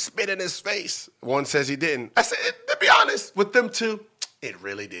 "Yeah, he spit in his face." One says he didn't. I said, to be honest, with them two, it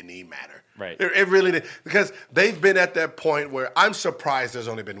really didn't even matter. Right. It really did, because they've been at that point where I'm surprised there's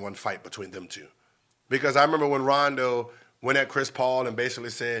only been one fight between them two. Because I remember when Rondo went at Chris Paul and basically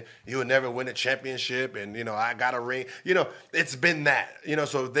said, "You would never win a championship," and I got a ring. It's been that.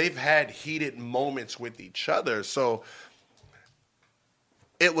 So they've had heated moments with each other. So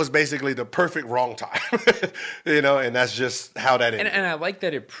it was basically the perfect wrong time, and that's just how that ended. And I like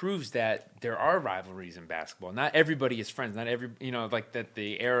that it proves that there are rivalries in basketball. Not everybody is friends. Not every, like that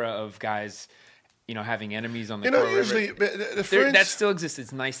the era of guys, having enemies on the court. Usually the friends, that still exists.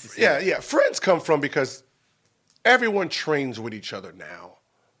 It's nice to see. Yeah. Friends come from because everyone trains with each other now.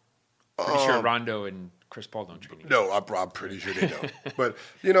 Pretty sure Rondo and Chris Paul don't train each other. No, I'm pretty sure they don't. But,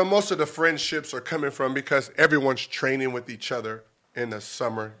 most of the friendships are coming from because everyone's training with each other in the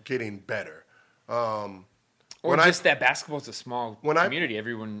summer, getting better. Or just that basketball is a small community.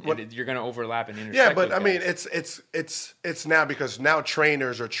 Everyone, you're going to overlap and intersect. Yeah, but with I mean, guys. it's now because now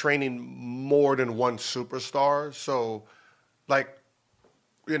trainers are training more than one superstar. So,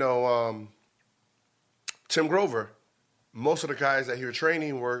 Tim Grover, most of the guys that he was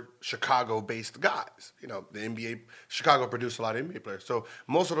training were Chicago-based guys. The NBA, Chicago produced a lot of NBA players. So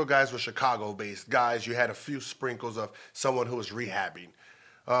most of those guys were Chicago-based guys. You had a few sprinkles of someone who was rehabbing.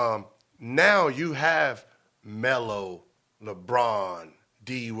 Now you have Melo, LeBron,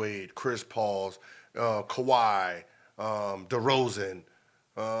 D-Wade, Chris Paul, Kawhi, DeRozan,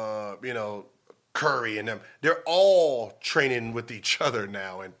 Curry and them. They're all training with each other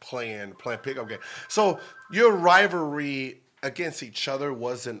now and playing pickup games. So your rivalry against each other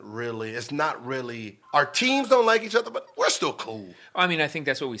it's not really, our teams don't like each other, but we're still cool. I mean, I think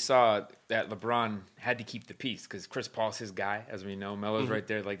that's what we saw, that LeBron had to keep the peace because Chris Paul's his guy, as we know. Melo's right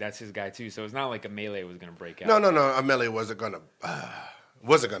there, that's his guy too. So it's not like a melee was going to break out. No, a melee wasn't going to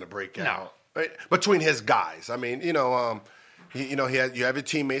break out. Right? Between his guys. I mean, you have your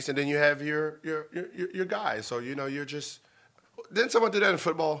teammates and then you have your guys. So you're just. Didn't someone do that in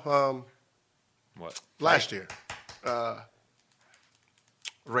football? What last year?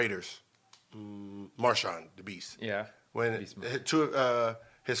 Raiders. Marshawn, the Beast. Yeah. When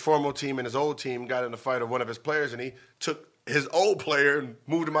his former team and his old team got in a fight of one of his players, and he took his old player and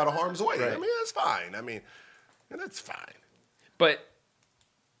moved him out of harm's way. Right. I mean, that's fine. I mean, that's fine. But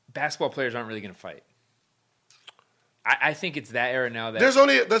basketball players aren't really going to fight. I think it's that era now that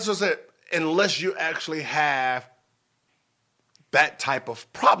that's just it. Unless you actually have that type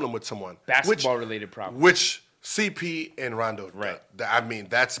of problem with someone, basketball-related problem, which CP and Rondo, right? I mean,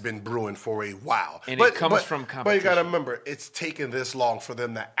 that's been brewing for a while, and it comes from competition. But you got to remember, it's taken this long for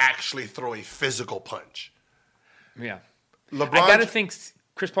them to actually throw a physical punch. Yeah, LeBron. I got to think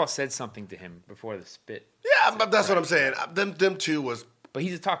Chris Paul said something to him before the spit. Yeah, but that's what I'm saying. Them two was. But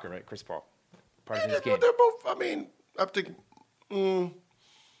he's a talker, right, Chris Paul? Part of his game. They're both. I mean, I think.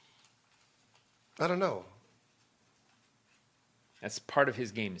 I don't know. That's part of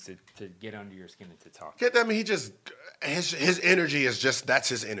his game is to get under your skin and to talk. Yeah, I mean, he just his energy is just that's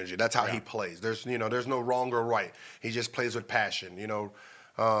his energy. That's how he plays. There's no wrong or right. He just plays with passion.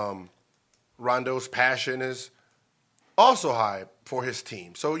 Rondo's passion is also high for his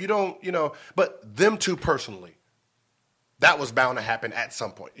team. So but them two personally, that was bound to happen at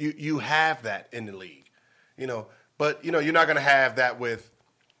some point. You have that in the league, but you're not going to have that with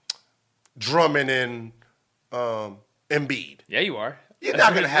Drummond and Embiid. Yeah, you are. You're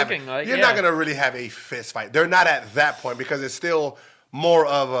not going to have it. You're not going to really have a fist fight. They're not at that point because it's still more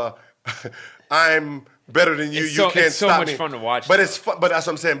of a I'm better than you. You can't stop me. It's so much fun to watch. But it's fun. But that's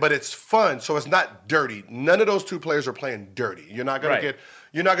what I'm saying. But it's fun, so it's not dirty. None of those two players are playing dirty. You're not going to get.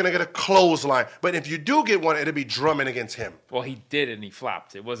 You're not going to get a clothesline. But if you do get one, it'll be Drummond against him. Well, he did, and he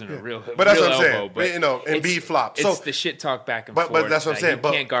flopped. It wasn't a real. But that's what I'm elbow, saying. Embiid flopped. It's the shit talk back and forth. But that's what I'm saying.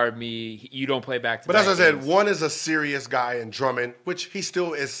 You can't guard me. You don't play back to back. But that's what I said. One is a serious guy in Drummond, which he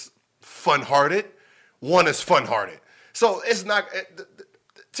still is fun-hearted. One is fun-hearted. So it's not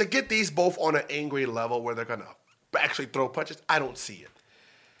to get these both on an angry level where they're gonna actually throw punches. I don't see it.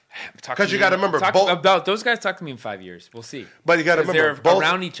 Because you got to remember, about those guys. Talk to me in 5 years. We'll see. But you got to remember, they're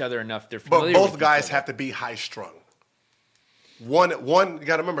around each other enough. They're familiar. But both with guys have to be high strung. One, you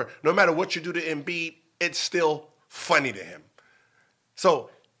got to remember, no matter what you do to Embiid, it's still funny to him. So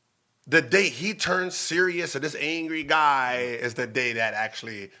the day he turns serious or this angry guy is the day that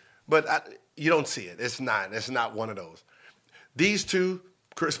actually. But you don't see it. It's not one of those. These two,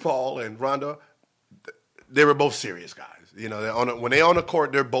 Chris Paul and Rondo, they were both serious guys. You know, when they're on the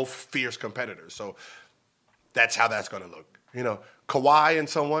court, they're both fierce competitors. So that's how that's going to look. You know, Kawhi and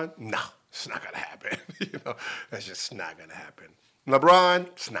someone, no, it's not going to happen. You know, that's just not going to happen. LeBron,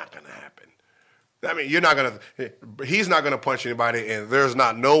 it's not going to happen. I mean, he's not going to punch anybody, and there's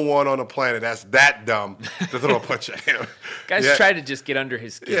not no one on the planet that's that dumb to throw a punch at him. Guys try to just get under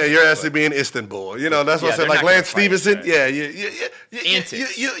his skin. Yeah, you're actually being Istanbul. You know, that's what I said. Like Lance Stevenson. Right.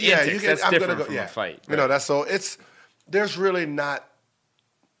 Antics. Antics. That's different from a fight. Right? You know, that's so it's. There's really not.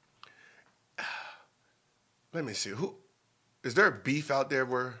 Let me see. Is there a beef out there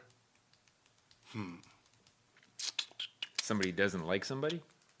where? Somebody doesn't like somebody?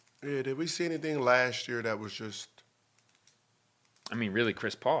 Yeah, did we see anything last year that was just? I mean, really,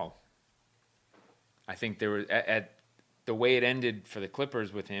 Chris Paul. I think there was at the way it ended for the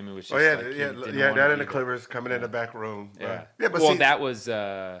Clippers with him. It was just that and the Clippers coming in the back room. Yeah, but that was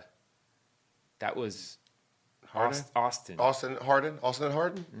Harden? Austin and Harden,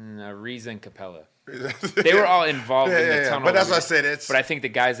 Ariza and Capella. They were all involved in the tunnel. But that's what I said. But I think the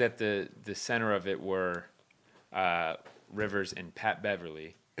guys at the center of it were Rivers and Pat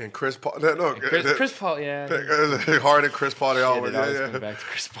Beverly. And Chris Paul. Chris Paul, yeah. Harden, Chris Paul, they always go back to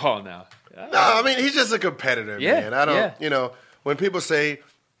Chris Paul now. No, I mean, he's just a competitor, man. I don't, you know, when people say,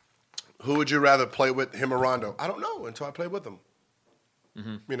 who would you rather play with, him or Rondo? I don't know until I play with him.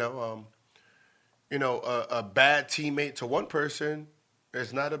 Mm-hmm. You know, a bad teammate to one person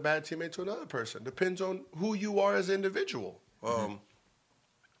is not a bad teammate to another person. Depends on who you are as an individual. I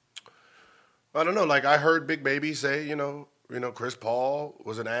don't know. Like I heard Big Baby say, you know, Chris Paul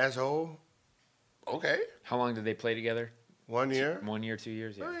was an asshole. Okay. How long did they play together? 1 year. 1 year, 2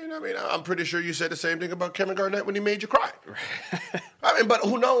 years. Yeah. I mean, I'm pretty sure you said the same thing about Kevin Garnett when he made you cry. I mean, but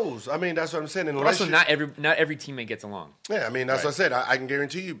who knows? I mean, that's what I'm saying. Also, not every teammate gets along. Yeah, I mean, that's what I said. I can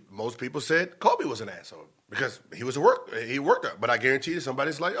guarantee you, most people said Kobe was an asshole because he worked out. But I guarantee you,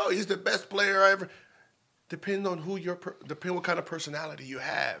 somebody's like, oh, he's the best player I ever. Depends on depend what kind of personality you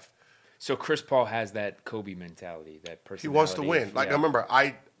have. So Chris Paul has that Kobe mentality, that personality. He wants to win. I remember,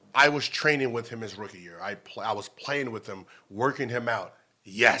 I was training with him his rookie year. I was playing with him, working him out.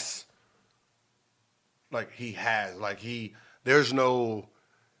 Yes. Like he has. There's no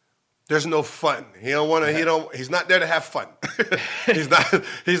fun. He's not there to have fun. he's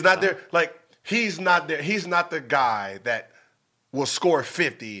not there. Like he's not there. He's not the guy that will score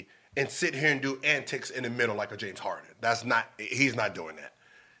 50 and sit here and do antics in the middle like a James Harden. He's not doing that.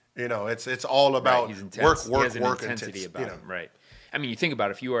 You know, it's all about work, intensity about him, right? I mean, you think about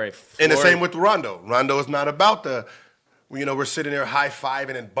it, if you are and the same with Rondo. Rondo is not about we're sitting there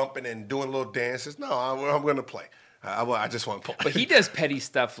high-fiving and bumping and doing little dances. No, I'm going to play. I just want to play. But he does petty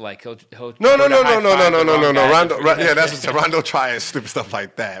stuff like he'll No. Rondo, that's what Rondo tries stupid stuff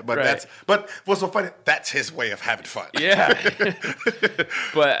like that. But what's so funny? That's his way of having fun. Yeah.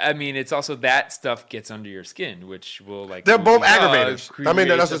 But I mean, it's also that stuff gets under your skin, which will they're both aggravators. I mean,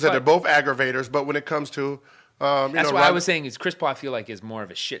 that's what I said. They're both aggravators. But when it comes to that's what I was saying is Chris Paul, I feel like, is more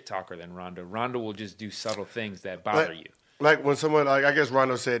of a shit talker than Rondo. Rondo will just do subtle things that bother you. Like when someone, I guess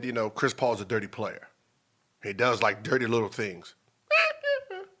Rondo said, Chris Paul's a dirty player. He does dirty little things.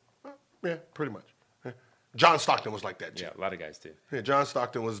 Yeah, pretty much. John Stockton was like that too. Yeah, a lot of guys do. Yeah, John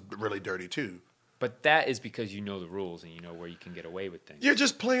Stockton was really dirty too. But that is because you know the rules and you know where you can get away with things. You're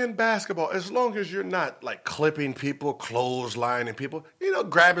just playing basketball. As long as you're not clipping people, clotheslining people,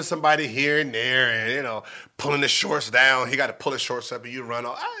 grabbing somebody here and there and, pulling the shorts down. He got to pull his shorts up and you run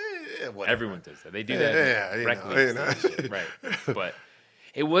off. Everyone does that. They do that. Right. But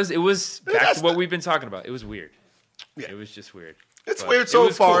it was back to what we've been talking about. It was weird. Yeah. It was just weird. It's weird so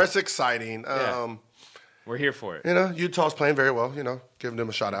far. Cool. It's exciting. Yeah. We're here for it. Utah's playing very well. Giving them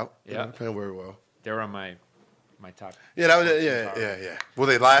a shout out. Yeah. Playing very well. They were on my top. Yeah. Will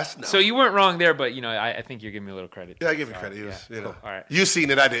they last? No. So you weren't wrong there, but I think you're giving me a little credit. Yeah, I give you credit. Cool. All right. You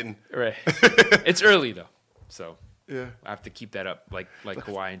seen it, I didn't. Right. It's early though, so yeah, I have to keep that up, like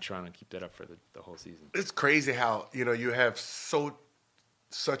Kawhi and Toronto, keep that up for the whole season. It's crazy how you have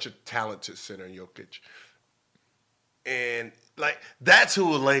such a talented center in Jokic, and that's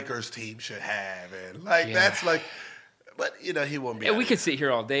who a Lakers team should have, and that's But he won't be. Yeah, we could sit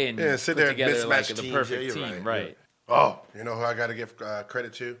here all day and sit put there together like mismatched the teams. perfect Yeah, team, you're right? Oh, you know who I got to give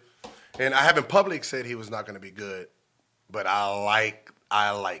credit to, and I haven't publicly said he was not going to be good, but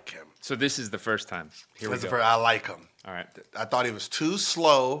I like him. So this is the first time. Here we go. I like him. All right. I thought he was too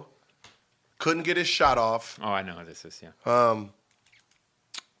slow, couldn't get his shot off. Oh, I know who this is. Yeah.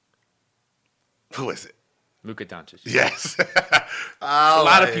 Who is it? Luka Doncic. Yes. A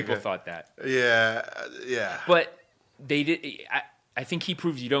lot of people thought that. Yeah. But they did. I think he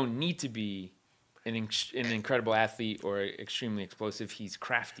proves you don't need to be an incredible athlete or extremely explosive. He's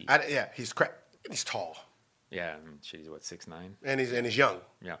crafty. He's tall. Yeah, I mean, shit, he's what, 6'9"? And he's young.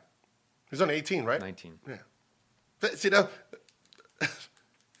 Yeah. He's only 18, right? 19. Yeah. See,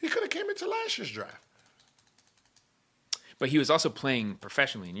 he could have came into last year's draft. But he was also playing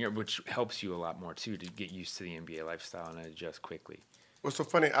professionally in Europe, which helps you a lot more, too, to get used to the NBA lifestyle and adjust quickly. What's so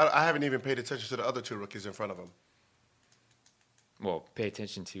funny, I haven't even paid attention to the other two rookies in front of him. Well, pay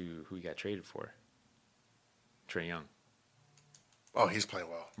attention to who he got traded for. Trae Young. Oh, he's playing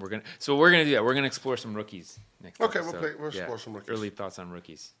well. We're gonna do that. We're gonna explore some rookies next. Okay, episode. we'll explore some rookies. Early thoughts on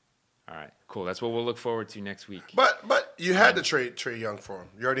rookies. All right, cool. That's what we'll look forward to next week. But you had to trade Trae Young for him.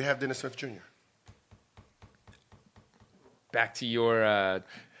 You already have Dennis Smith Jr. Back to your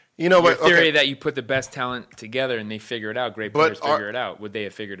your theory that you put the best talent together and they figure it out. Great players figure it out. Would they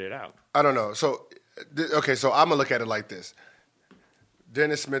have figured it out? I don't know. So I'm gonna look at it like this: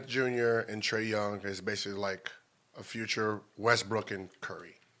 Dennis Smith Jr. and Trae Young is basically like a future Westbrook and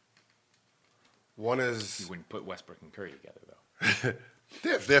Curry. One is You wouldn't put Westbrook and Curry together, though.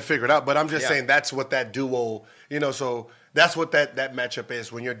 they're figured out, but I'm just saying that's what that duo, so that's what that matchup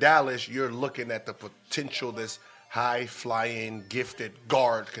is. When you're Dallas, you're looking at the potential this high-flying, gifted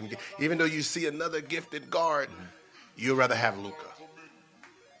guard can get. Even though you see another gifted guard, you'd rather have Luka.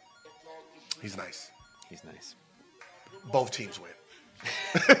 He's nice. He's nice. Both teams win.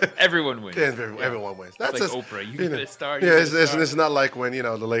 Everyone wins. Everyone wins. That's like Oprah. You get a star. It's not like when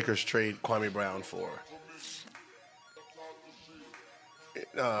the Lakers trade Kwame Brown for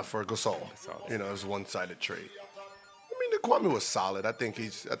Gasol. It was a one-sided trade. I mean, the Kwame was solid. I think he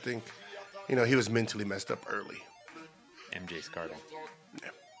was mentally messed up early. MJ scarred him.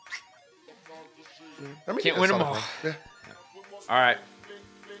 Yeah. I mean, Can't win them all. Yeah. All right.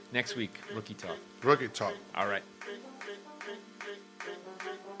 Next week, Rookie Talk. Rookie Talk. All right.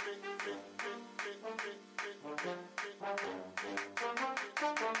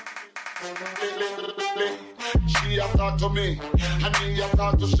 She have talked to me, and me have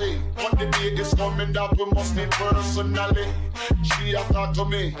talked to she. But the day is coming that we must meet personally. She have talked to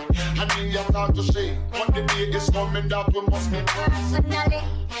me, and me have talked to she. But the day is coming that we must meet personally.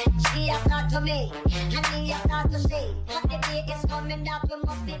 She have talked to me, and me have talked to she. But the day is coming that we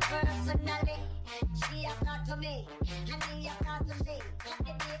must meet personally. She have talked to me, and me have talked to she. But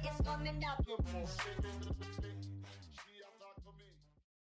the day is coming that we must meet.